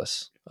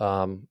ridiculous.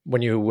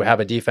 When you have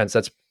a defense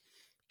that's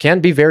can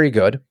be very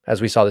good,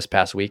 as we saw this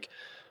past week,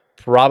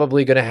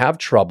 probably going to have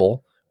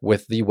trouble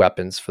with the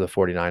weapons for the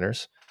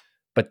 49ers.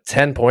 But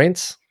 10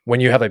 points, when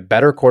you have a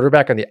better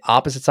quarterback on the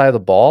opposite side of the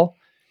ball,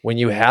 when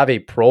you have a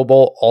Pro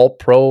Bowl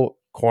All-Pro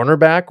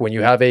cornerback, when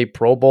you have a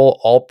Pro Bowl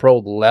All-Pro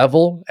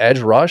level edge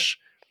rush,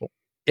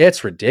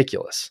 it's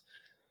ridiculous.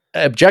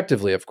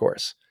 Objectively, of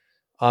course.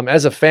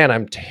 As a fan,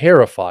 I'm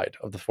terrified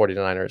of the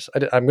 49ers.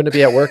 I'm going to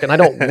be at work, and I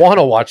don't want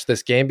to watch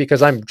this game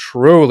because I'm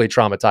truly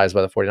traumatized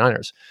by the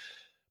 49ers.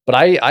 But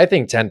I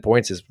think 10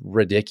 points is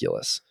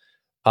ridiculous.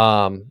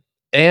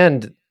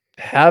 And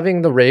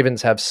having the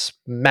Ravens have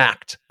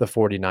smacked the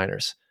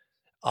 49ers,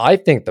 I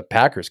think the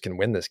Packers can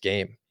win this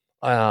game.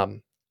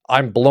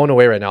 I'm blown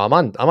away right now. I'm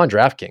on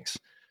DraftKings.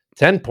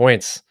 10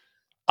 points.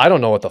 I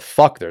don't know what the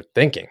fuck they're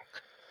thinking.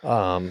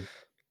 I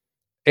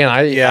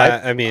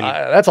mean,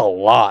 that's a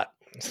lot.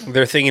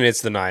 They're thinking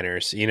it's the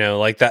Niners,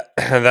 like that.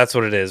 That's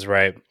what it is,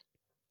 right?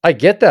 I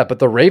get that, but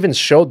the Ravens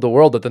showed the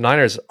world that the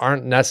Niners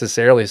aren't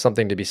necessarily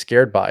something to be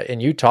scared by.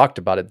 And you talked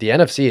about it. The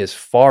NFC is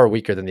far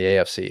weaker than the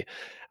AFC.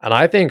 And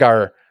I think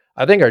our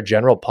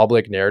general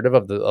public narrative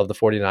of the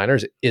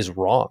 49ers is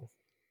wrong.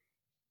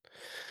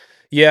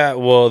 Yeah,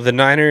 well, the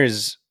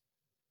Niners,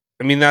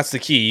 I mean, that's the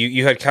key.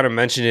 You had kind of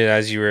mentioned it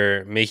as you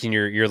were making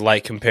your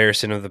light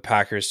comparison of the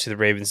Packers to the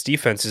Ravens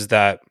defense, is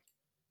that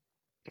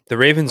the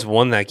Ravens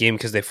won that game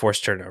because they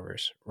forced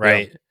turnovers,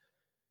 right? Yeah.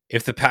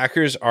 If the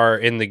Packers are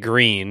in the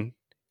green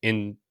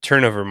in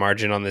turnover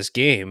margin on this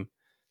game,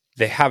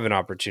 they have an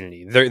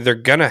opportunity. They're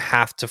going to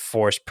have to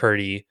force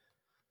Purdy,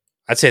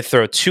 I'd say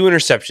throw 2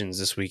 interceptions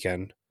this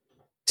weekend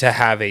to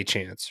have a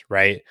chance,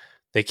 right?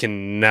 They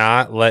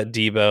cannot let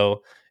Debo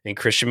and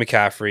Christian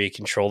McCaffrey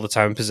control the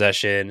time of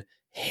possession,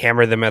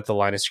 hammer them at the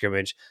line of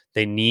scrimmage.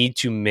 They need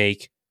to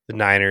make the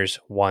Niners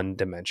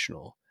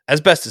one-dimensional as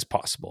best as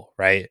possible,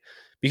 right?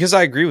 Because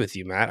I agree with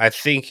you, Matt. I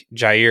think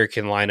Jair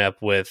can line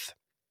up with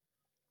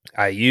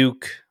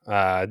Ayuk,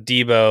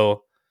 Debo,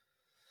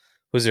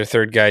 who's their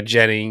third guy,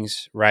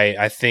 Jennings, right?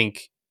 I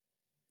think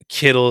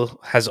Kittle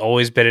has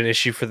always been an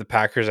issue for the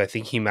Packers. I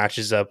think he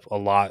matches up a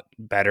lot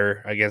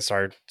better against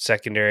our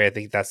secondary. I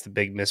think that's the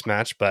big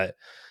mismatch. But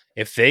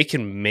if they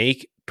can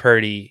make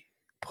Purdy,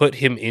 put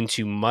him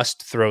into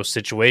must-throw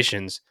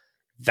situations,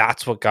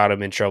 that's what got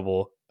him in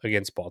trouble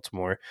against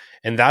Baltimore.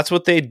 And that's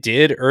what they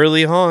did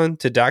early on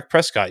to Dak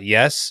Prescott.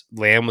 Yes,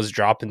 Lamb was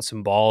dropping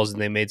some balls and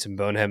they made some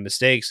bonehead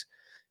mistakes,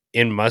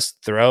 in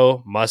must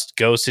throw, must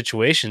go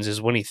situations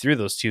is when he threw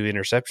those 2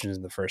 interceptions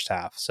in the first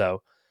half.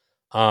 So,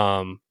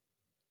 I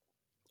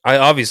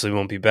obviously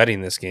won't be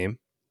betting this game.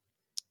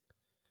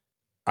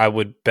 I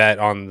would bet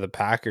on the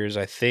Packers,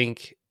 I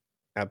think,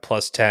 at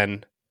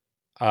 +10.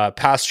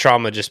 Past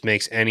trauma just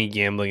makes any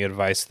gambling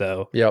advice,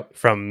 though,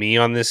 from me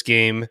on this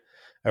game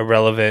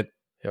irrelevant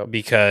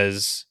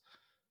because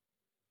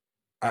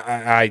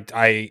I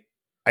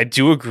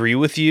do agree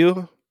with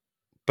you,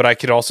 but I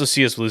could also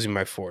see us losing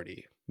by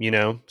 40,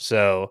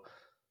 So,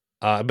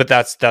 but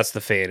that's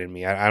the fan in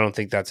me. I don't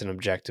think that's an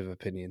objective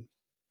opinion.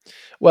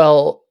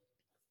 Well,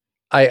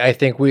 I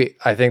think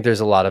there's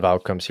a lot of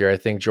outcomes here. I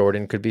think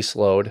Jordan could be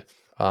slowed,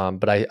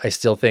 but I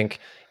still think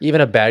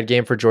even a bad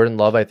game for Jordan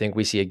Love, I think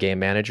we see a game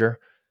manager,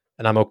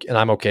 and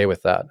I'm okay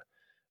with that.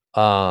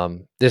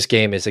 This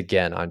game is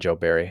again on Joe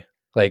Barry.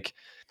 Like,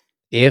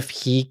 if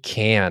he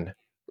can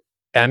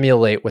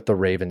emulate what the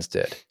Ravens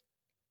did,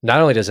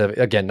 not only does he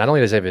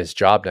have his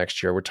job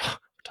next year, we're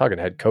talking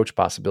head coach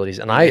possibilities.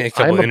 And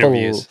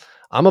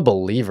I'm a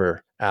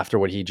believer after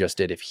what he just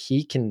did. If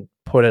he can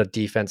put a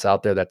defense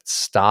out there that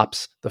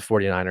stops the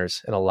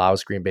 49ers and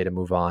allows Green Bay to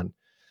move on,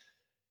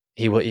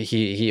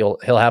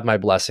 he'll have my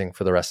blessing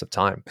for the rest of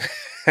time.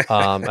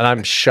 And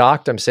I'm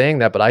shocked I'm saying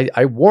that, but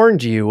I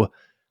warned you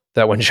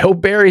that when Joe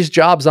Barry's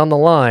job's on the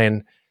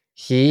line,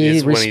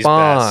 he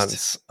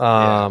responds.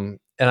 And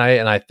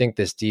I think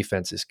this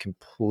defense is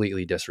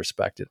completely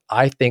disrespected.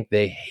 I think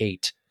they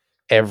hate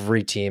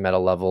every team at a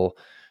level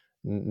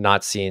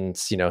not seen,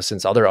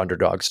 since other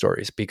underdog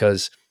stories,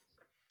 because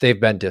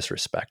they've been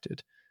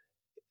disrespected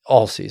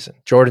all season.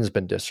 Jordan's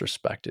been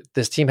disrespected.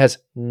 This team has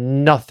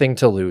nothing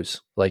to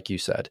lose, like you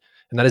said.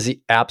 And that is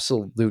the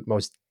absolute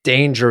most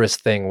dangerous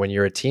thing when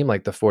you're a team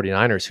like the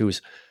 49ers,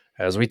 who's,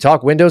 as we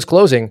talk, windows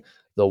closing,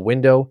 the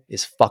window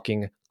is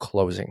fucking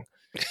closing.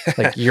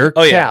 Like, your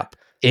cap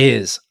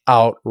is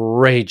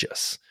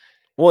outrageous.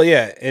 Well,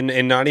 yeah,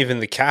 and not even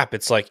the cap.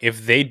 It's like,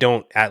 if they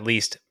don't at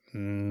least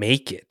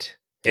make it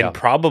and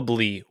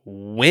probably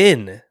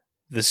win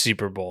the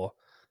Super Bowl,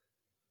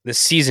 the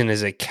season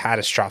is a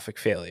catastrophic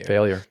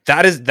failure.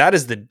 That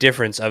is the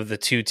difference of the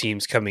two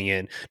teams coming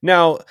in.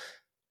 Now,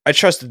 I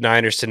trust the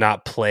Niners to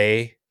not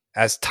play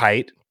as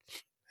tight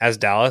as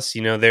Dallas.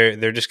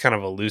 They're just kind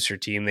of a looser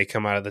team. They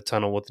come out of the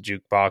tunnel with the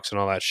jukebox and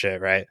all that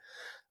shit, right?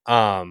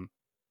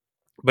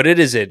 But it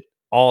is an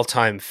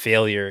all-time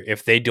failure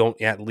if they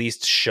don't at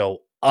least show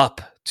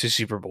up to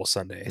Super Bowl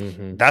Sunday.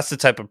 Mm-hmm. That's the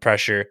type of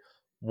pressure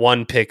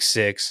one pick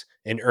six,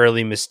 an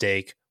early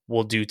mistake,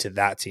 will do to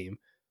that team.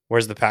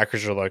 Whereas the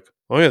Packers are like,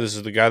 oh yeah, this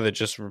is the guy that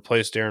just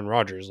replaced Aaron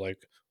Rodgers.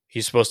 Like,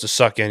 he's supposed to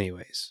suck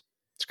anyways.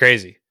 It's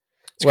crazy.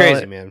 It's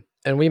crazy, man.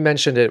 And we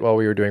mentioned it while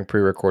we were doing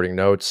pre-recording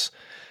notes.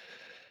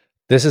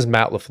 This is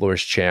Matt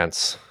LaFleur's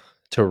chance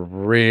to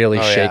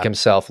really shake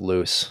himself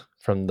loose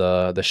from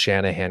the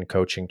Shanahan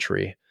coaching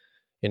tree.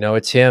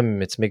 It's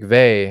him, it's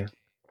McVay,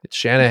 it's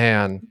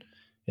Shanahan,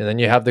 and then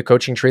you have the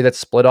coaching tree that's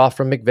split off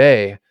from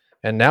McVay,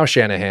 and now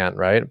Shanahan,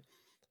 right?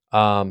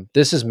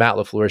 This is Matt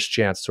LaFleur's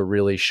chance to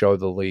really show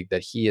the league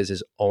that he is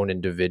his own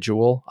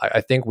individual. I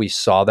think we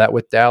saw that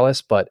with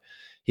Dallas, but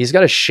he's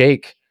got to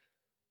shake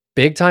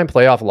big-time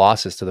playoff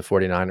losses to the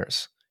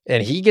 49ers.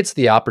 And he gets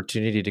the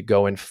opportunity to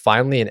go in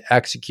finally and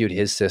execute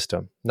his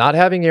system. Not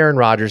having Aaron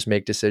Rodgers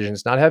make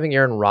decisions, not having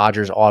Aaron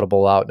Rodgers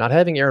audible out, not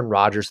having Aaron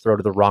Rodgers throw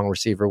to the wrong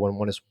receiver when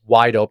one is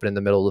wide open in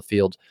the middle of the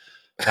field.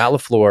 Matt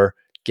LaFleur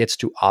gets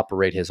to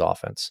operate his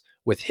offense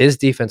with his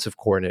defensive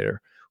coordinator,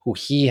 who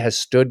he has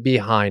stood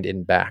behind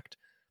and backed.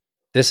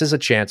 This is a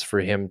chance for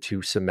him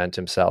to cement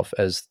himself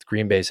as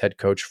Green Bay's head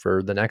coach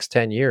for the next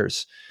 10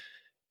 years.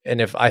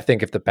 And if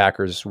the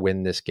Packers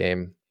win this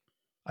game,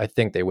 I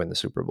think they win the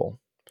Super Bowl.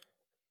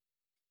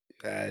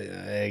 I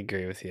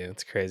agree with you.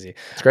 It's crazy.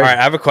 All right,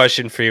 I have a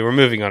question for you. We're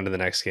moving on to the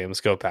next game. Let's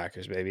go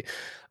Packers, baby.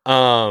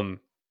 Does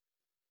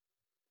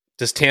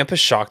Tampa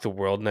shock the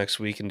world next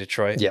week in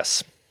Detroit?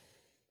 Yes.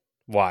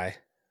 Why?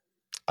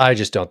 I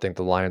just don't think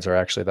the Lions are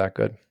actually that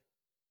good.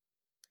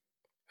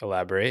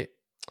 Elaborate.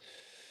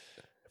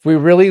 If we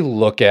really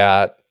look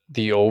at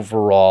the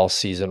overall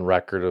season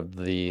record of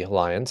the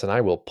Lions, and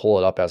I will pull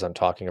it up as I'm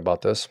talking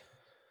about this,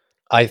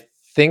 I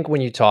think when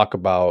you talk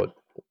about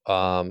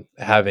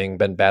having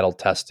been battle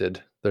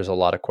tested, there's a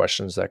lot of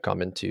questions that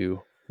come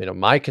into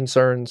my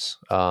concerns.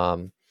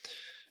 I'm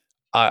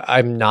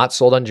not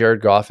sold on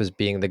Jared Goff as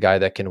being the guy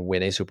that can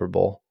win a Super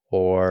Bowl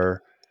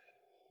or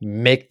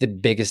make the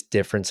biggest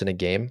difference in a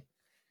game.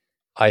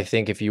 I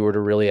think if you were to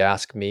really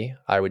ask me,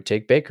 I would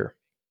take Baker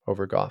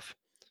over Goff.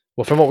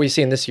 Well, from what we've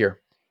seen this year,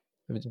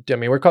 I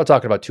mean, we're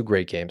talking about two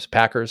great games,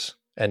 Packers,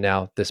 and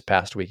now this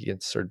past week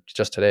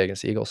just today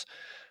against the Eagles.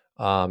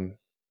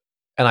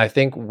 And I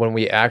think when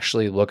we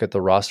actually look at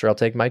the roster, I'll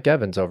take Mike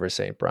Evans over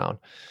St. Brown.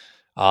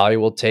 I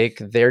will take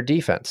their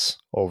defense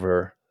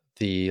over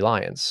the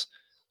Lions.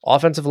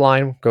 Offensive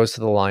line goes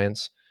to the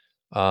Lions.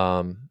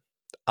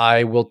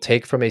 I will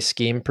take, from a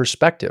scheme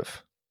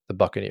perspective, the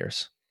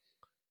Buccaneers.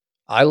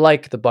 I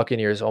like the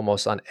Buccaneers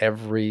almost on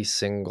every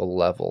single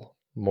level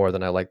more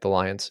than I like the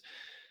Lions,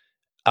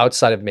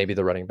 outside of maybe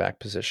the running back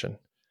position.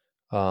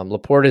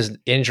 Laporta's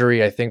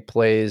injury, I think,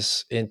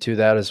 plays into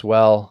that as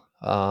well.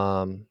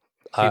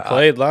 He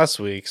played last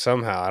week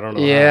somehow. I don't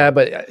know. Yeah, how.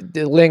 but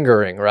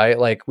lingering, right?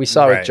 Like we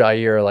saw with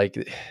Jair, like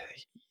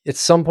at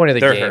some point of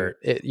the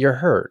game, you're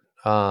hurt.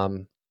 I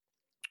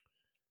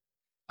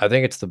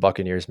think it's the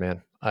Buccaneers,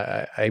 man.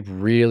 I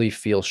really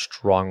feel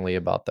strongly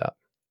about that.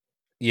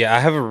 Yeah, I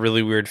have a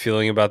really weird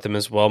feeling about them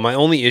as well. My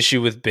only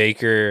issue with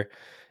Baker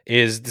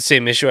is the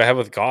same issue I have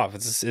with Goff.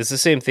 It's the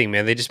same thing,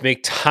 man. They just make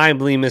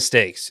timely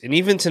mistakes. And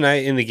even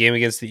tonight in the game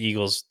against the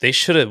Eagles, they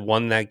should have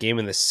won that game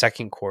in the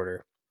second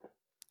quarter.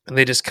 And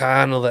they just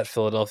kind of let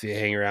Philadelphia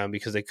hang around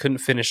because they couldn't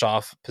finish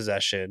off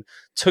possession,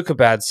 took a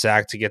bad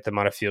sack to get them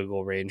out of field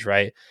goal range,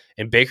 right?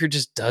 And Baker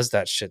just does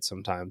that shit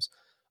sometimes.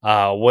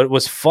 What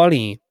was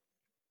funny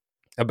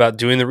about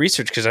doing the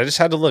research, because I just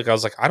had to look. I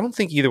was like, I don't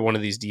think either one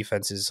of these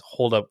defenses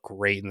hold up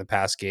great in the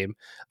past game.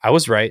 I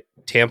was right.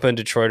 Tampa and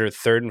Detroit are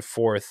third and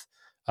fourth.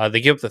 They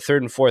give up the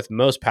third and fourth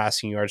most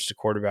passing yards to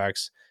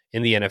quarterbacks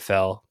in the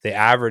NFL. They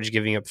average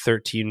giving up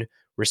 13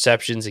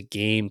 receptions a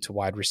game to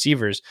wide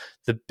receivers.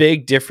 The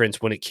big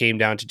difference when it came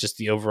down to just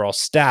the overall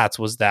stats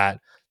was that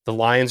the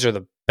Lions are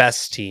the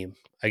best team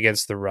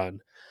against the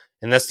run.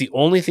 And that's the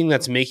only thing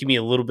that's making me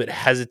a little bit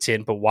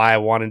hesitant, but why I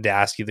wanted to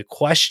ask you the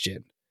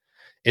question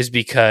is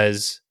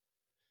because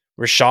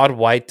Rachaad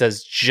White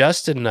does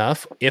just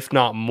enough, if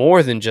not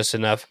more than just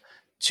enough,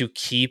 to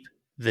keep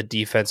the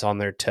defense on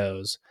their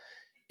toes.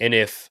 And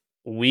if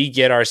we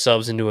get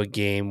ourselves into a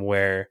game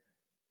where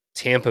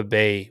Tampa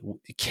Bay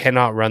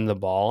cannot run the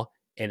ball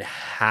and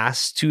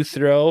has to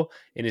throw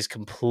and is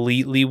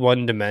completely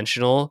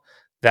one-dimensional,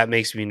 that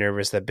makes me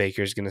nervous that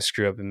Baker's going to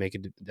screw up and make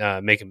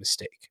a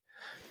mistake.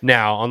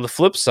 Now, on the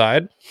flip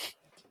side,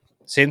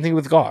 same thing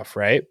with Goff,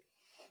 right?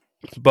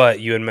 But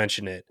you had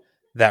mentioned it.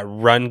 That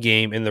run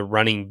game and the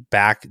running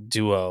back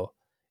duo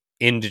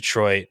in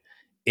Detroit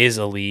is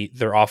elite.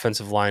 Their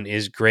offensive line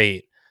is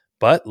great.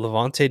 But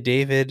Levante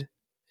David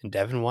and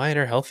Devin White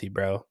are healthy,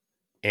 bro.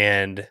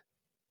 And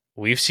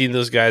we've seen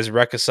those guys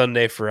wreck a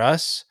Sunday for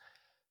us.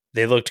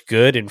 They looked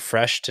good and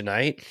fresh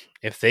tonight.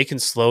 If they can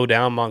slow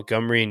down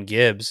Montgomery and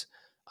Gibbs,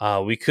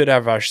 we could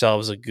have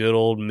ourselves a good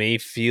old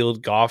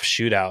Mayfield Goff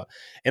shootout.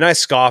 And I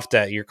scoffed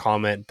at your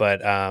comment,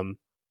 but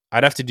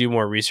I'd have to do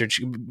more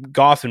research.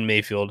 Goff and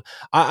Mayfield,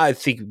 I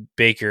think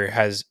Baker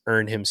has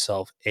earned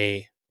himself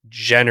a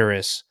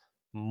generous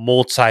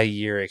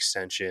multi-year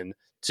extension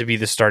to be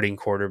the starting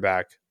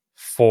quarterback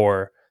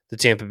for the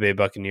Tampa Bay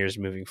Buccaneers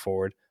moving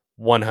forward.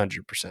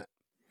 100%.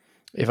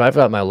 If I've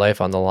got my life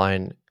on the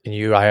line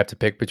and I have to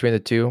pick between the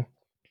two,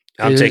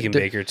 I'm taking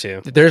Baker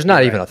too. There's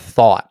not even a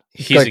thought.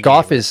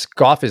 Goff is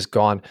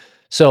gone.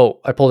 So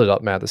I pulled it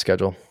up, Matt, the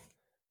schedule.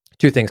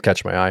 Two things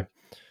catch my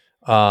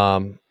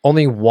eye.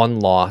 Only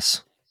one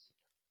loss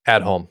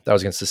at home. That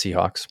was against the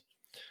Seahawks.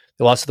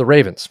 They lost to the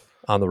Ravens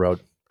on the road.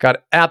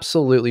 Got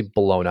absolutely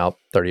blown out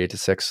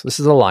 38-6. This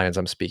is the Lions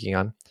I'm speaking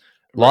on.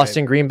 Lost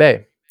in Green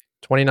Bay,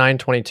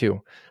 29-22.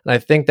 And I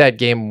think that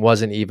game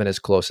wasn't even as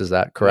close as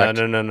that, correct?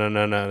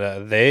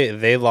 No.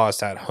 They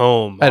lost at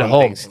home on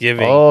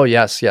Thanksgiving. Oh,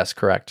 yes,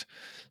 correct.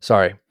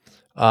 Sorry.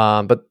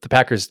 But the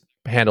Packers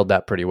handled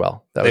that pretty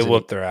well. They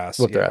whooped their ass.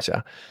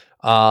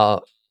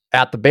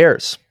 At the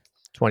Bears,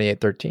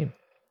 28-13.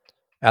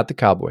 At the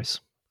Cowboys,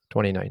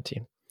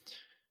 2019.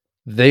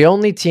 The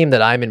only team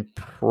that I'm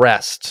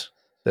impressed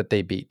that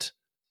they beat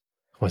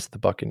was the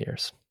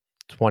Buccaneers,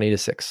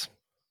 20-6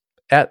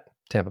 at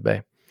Tampa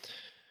Bay.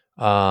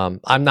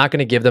 I'm not going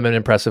to give them an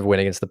impressive win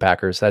against the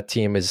Packers. That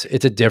team it's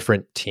a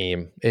different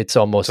team. It's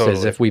almost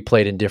as if we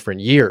played in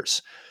different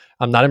years.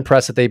 I'm not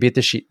impressed that they beat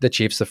the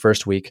Chiefs the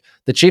first week.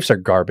 The Chiefs are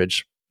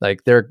garbage.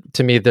 Like they're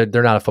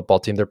not a football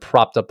team. They're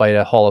propped up by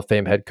a Hall of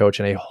Fame head coach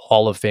and a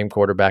Hall of Fame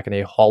quarterback and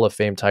a Hall of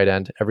Fame tight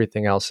end.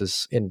 Everything else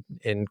is in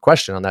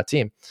question on that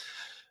team.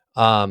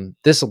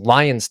 This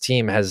Lions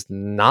team has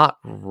not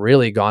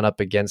really gone up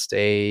against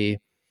a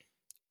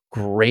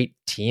great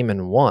team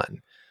and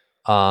won.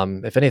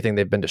 If anything,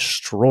 they've been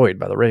destroyed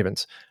by the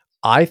Ravens.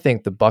 I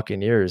think the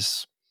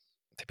Buccaneers,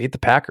 they beat the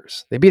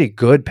Packers. They beat a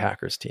good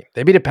Packers team.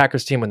 They beat a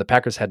Packers team when the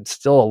Packers had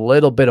still a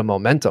little bit of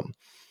momentum.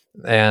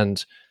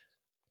 And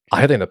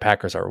I think the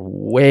Packers are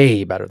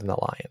way better than the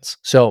Lions.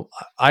 So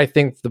I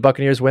think the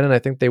Buccaneers win, and I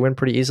think they win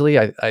pretty easily.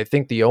 I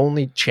think the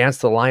only chance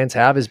the Lions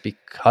have is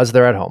because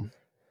they're at home.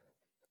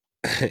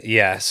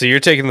 Yeah, so you're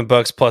taking the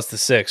Bucks plus the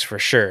 6 for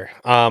sure.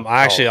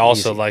 I actually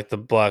also like the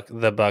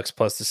Bucks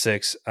plus the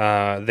 6.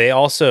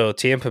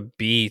 Tampa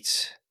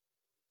beat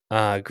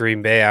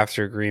Green Bay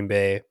after Green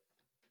Bay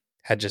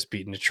had just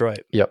beaten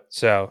Detroit. Yep.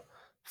 So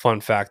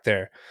fun fact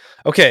there.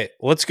 Okay,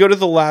 let's go to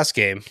the last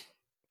game.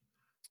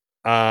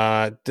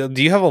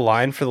 Do you have a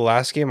line for the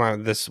last game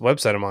on this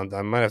website I'm on?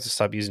 I might have to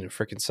stop using it.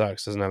 Freaking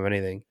sucks. Doesn't have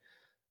anything.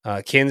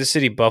 Kansas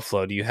City,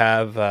 Buffalo. Do you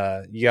have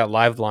you got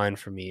live line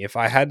for me? If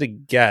I had to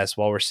guess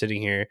while we're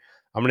sitting here,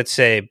 I'm going to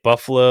say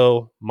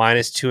Buffalo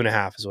minus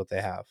 2.5 is what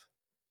they have.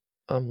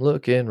 I'm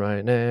looking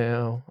right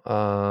now.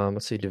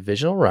 Let's see,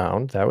 divisional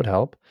round. That would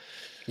help.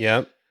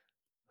 Yep.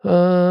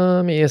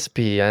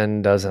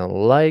 ESPN doesn't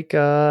like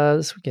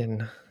us. We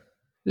can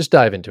just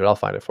dive into it. I'll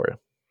find it for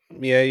you.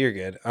 Yeah, you're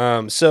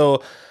good.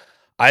 So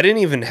I didn't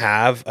even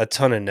have a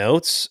ton of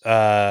notes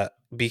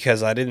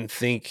because I didn't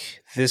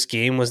think this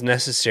game was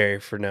necessary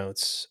for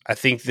notes. I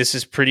think this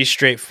is pretty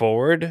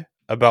straightforward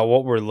about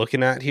what we're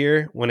looking at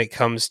here when it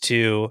comes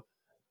to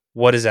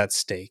what is at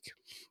stake.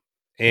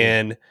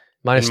 And in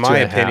Minus my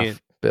 2.5 opinion,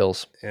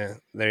 Bills. yeah,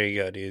 there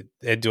you go,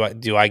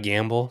 dude. Do I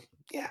gamble?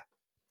 Yeah,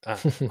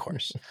 of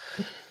course.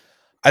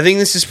 I think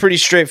this is pretty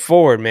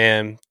straightforward,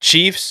 man.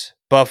 Chiefs,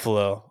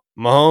 Buffalo,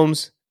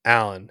 Mahomes,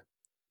 Allen.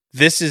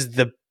 This is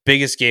the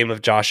biggest game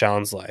of Josh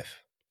Allen's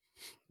life.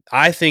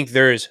 I think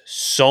there is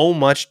so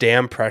much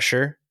damn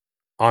pressure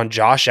on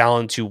Josh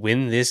Allen to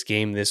win this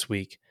game this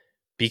week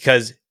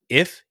because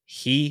if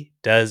he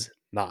does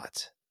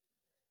not,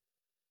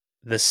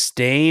 the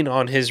stain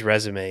on his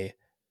resume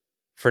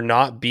for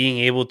not being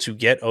able to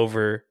get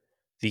over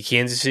the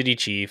Kansas City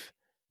Chief,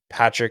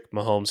 Patrick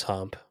Mahomes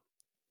hump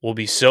will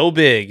be so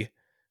big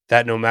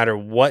that no matter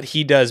what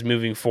he does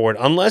moving forward,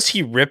 unless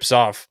he rips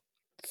off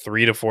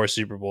 3 to 4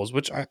 Super Bowls,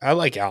 which I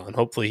like Allen,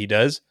 hopefully he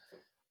does,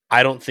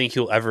 I don't think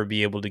he'll ever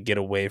be able to get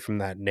away from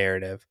that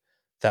narrative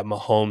that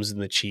Mahomes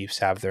and the Chiefs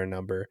have their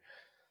number.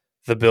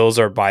 The Bills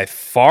are by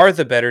far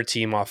the better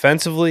team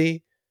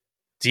offensively,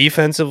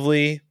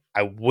 defensively.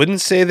 I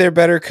wouldn't say they're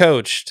better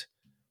coached,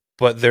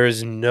 but there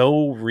is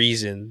no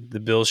reason the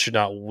Bills should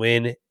not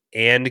win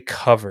and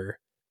cover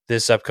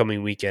this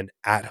upcoming weekend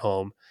at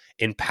home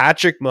in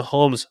Patrick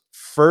Mahomes'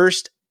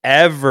 first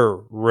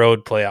ever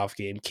road playoff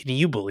game. Can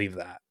you believe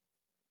that?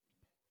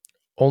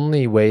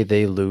 Only way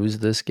they lose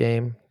this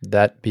game,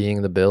 that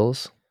being the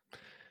Bills,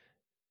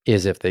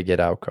 is if they get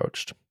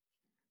outcoached.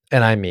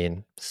 And I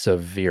mean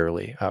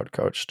severely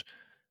outcoached.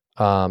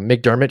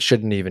 McDermott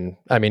shouldn't even,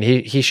 I mean,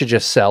 he should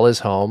just sell his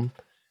home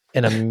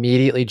and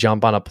immediately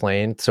jump on a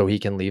plane so he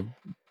can leave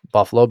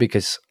Buffalo,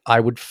 because I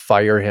would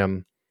fire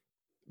him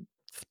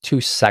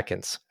 2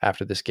 seconds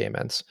after this game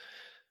ends.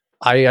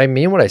 I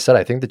mean what I said.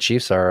 I think the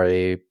Chiefs are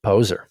a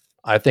poser.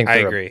 I think I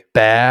they're agree. a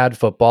bad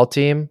football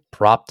team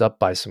propped up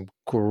by some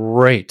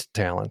great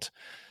talent.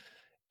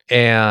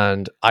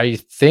 And I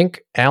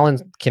think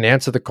Allen can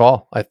answer the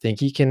call. I think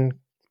he can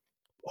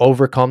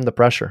overcome the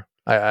pressure.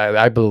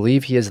 I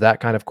believe he is that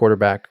kind of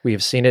quarterback. We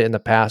have seen it in the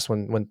past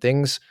when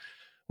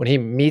he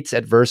meets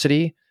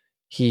adversity,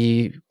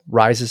 he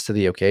rises to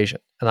the occasion.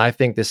 And I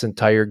think this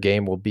entire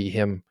game will be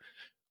him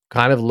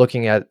kind of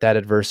looking at that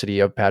adversity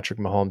of Patrick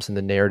Mahomes and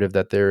the narrative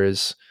that there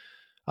is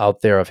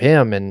out there of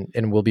him,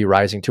 and will be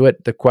rising to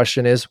it. The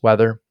question is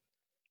whether,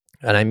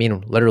 and I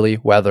mean literally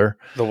whether,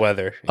 the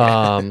weather.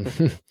 Yeah.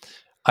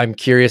 I'm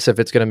curious if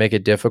it's going to make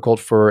it difficult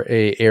for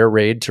a air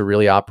raid to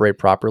really operate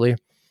properly,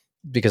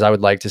 because I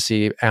would like to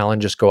see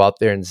Allen just go out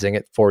there and zing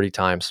it 40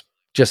 times,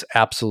 just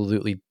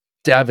absolutely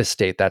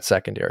devastate that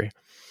secondary.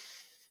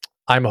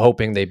 I'm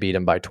hoping they beat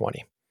him by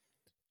 20.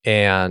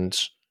 And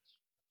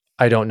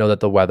I don't know that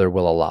the weather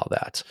will allow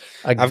that.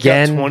 I've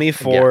got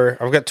 24.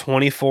 I've got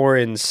 24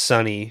 in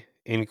sunny,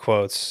 in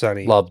quotes,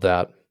 sunny. Love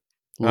that.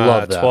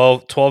 Love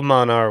that. 12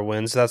 mile an hour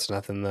winds. That's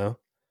nothing though.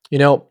 You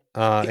know,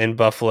 in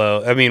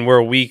Buffalo, I mean,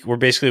 we're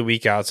basically a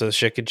week out, so the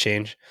shit could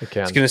change. It's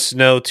going to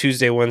snow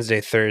Tuesday, Wednesday,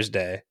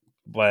 Thursday,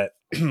 but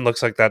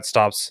looks like that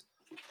stops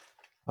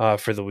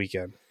for the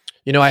weekend.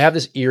 You know, I have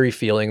this eerie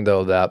feeling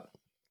though that,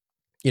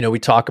 you know, we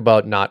talk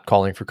about not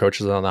calling for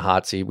coaches on the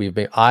hot seat.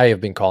 I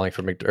have been calling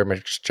for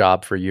McDermott's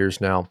job for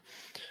years now.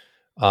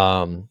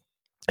 I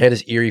had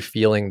this eerie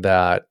feeling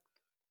that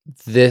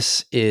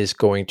this is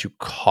going to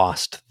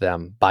cost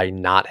them by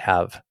not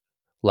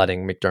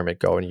letting McDermott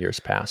go in years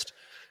past.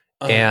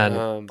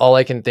 And all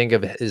I can think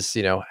of is,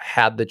 you know,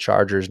 had the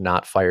Chargers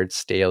not fired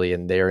Staley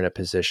and they're in a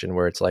position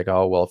where it's like,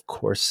 oh, well, of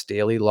course,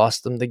 Staley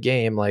lost them the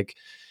game. Like,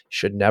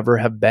 should never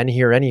have been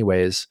here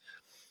anyways.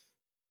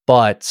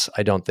 But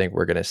I don't think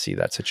we're going to see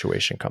that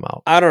situation come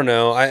out. I don't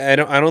know. I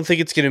don't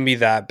think it's going to be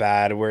that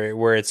bad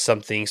where it's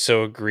something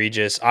so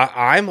egregious.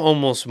 I'm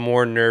almost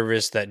more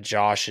nervous that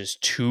Josh is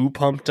too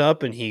pumped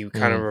up and he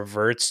kind of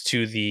reverts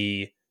to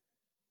the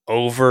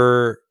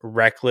over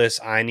reckless,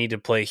 I need to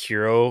play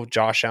hero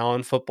Josh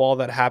Allen football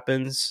that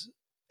happens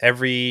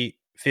every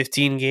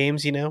 15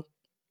 games, you know?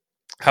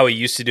 How he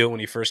used to do it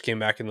when he first came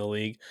back in the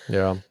league.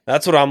 Yeah.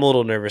 That's what I'm a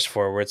little nervous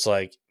for, where it's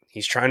like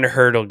he's trying to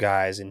hurdle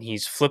guys and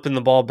he's flipping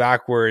the ball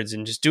backwards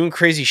and just doing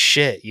crazy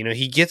shit. You know,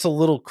 he gets a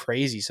little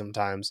crazy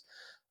sometimes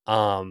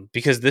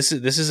because this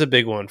is a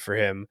big one for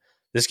him.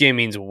 This game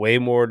means way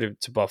more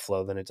to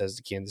Buffalo than it does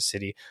to Kansas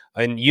City.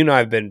 And you know,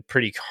 I've been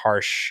pretty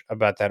harsh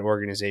about that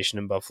organization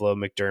in Buffalo,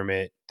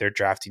 McDermott, their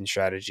drafting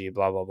strategy,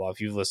 blah, blah, blah. If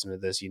you've listened to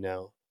this, you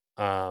know.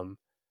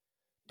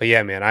 But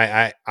yeah, man,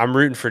 I'm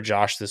rooting for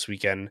Josh this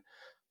weekend.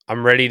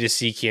 I'm ready to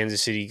see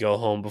Kansas City go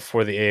home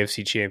before the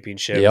AFC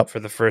Championship for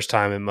the first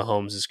time in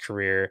Mahomes'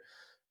 career.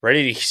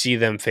 Ready to see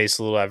them face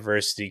a little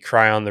adversity,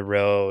 cry on the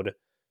road,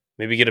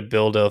 maybe get a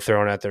dildo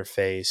thrown at their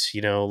face.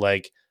 You know,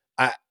 like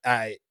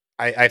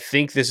I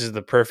think this is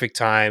the perfect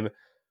time,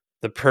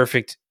 the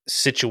perfect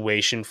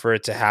situation for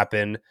it to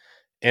happen.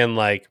 And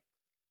like,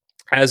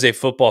 as a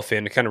football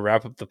fan, to kind of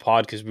wrap up the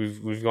pod, because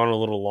we've gone a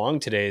little long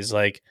today, is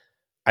like,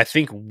 I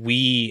think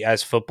we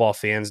as football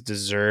fans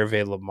deserve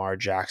a Lamar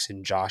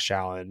Jackson, Josh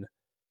Allen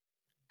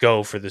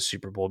go for the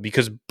Super Bowl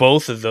because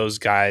both of those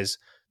guys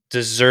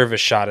deserve a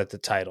shot at the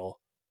title.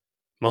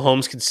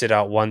 Mahomes can sit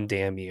out one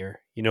damn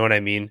year. You know what I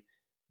mean?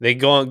 They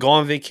go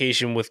on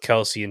vacation with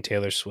Kelsey and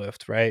Taylor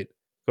Swift, right?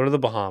 Go to the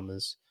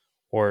Bahamas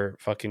or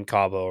fucking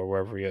Cabo or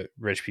wherever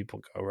rich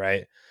people go,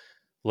 right?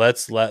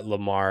 Let's let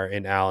Lamar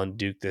and Allen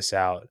duke this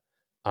out.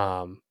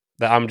 I'm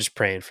just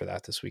praying for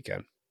that this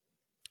weekend.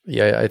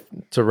 Yeah,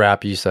 to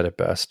wrap, you said it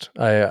best.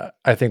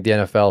 I think the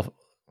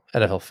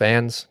NFL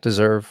fans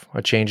deserve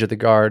a change of the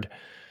guard.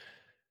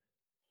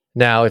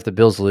 Now, if the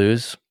Bills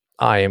lose,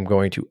 I am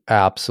going to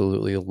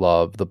absolutely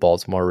love the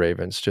Baltimore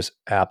Ravens just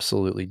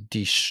absolutely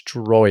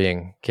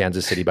destroying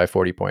Kansas City by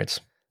 40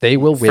 points. They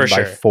will win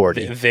by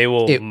 40. They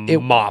will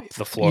mop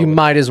the floor. You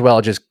might as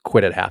well just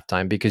quit at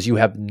halftime because you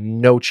have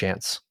no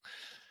chance.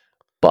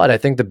 But I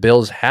think the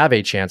Bills have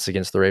a chance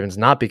against the Ravens,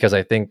 not because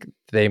I think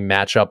they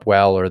match up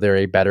well or they're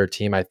a better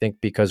team. I think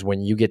because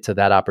when you get to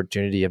that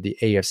opportunity of the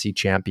AFC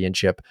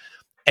Championship,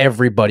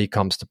 everybody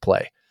comes to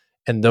play.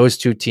 And those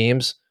two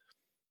teams,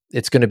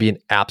 it's going to be an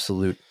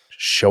absolute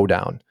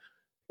showdown.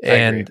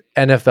 And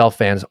NFL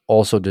fans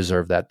also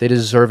deserve that. They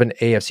deserve an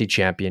AFC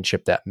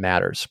Championship that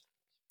matters.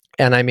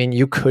 And I mean,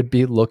 you could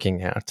be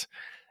looking at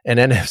an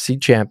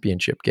NFC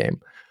Championship game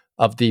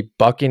of the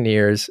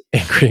Buccaneers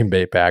and Green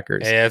Bay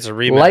Packers. Yeah, it's a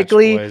rematch,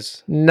 likely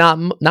boys.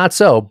 Not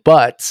so,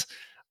 but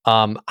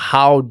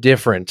how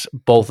different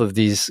both of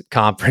these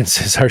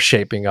conferences are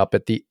shaping up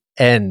at the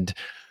end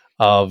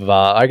of,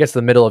 I guess,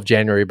 the middle of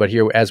January, but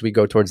here as we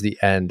go towards the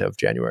end of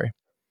January.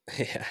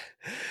 Yeah,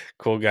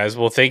 cool, guys.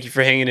 Well, thank you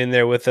for hanging in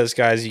there with us,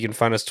 guys. You can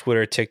find us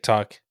Twitter,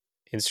 TikTok,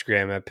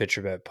 Instagram at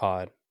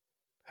PitcherBetPod.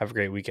 Have a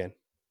great weekend.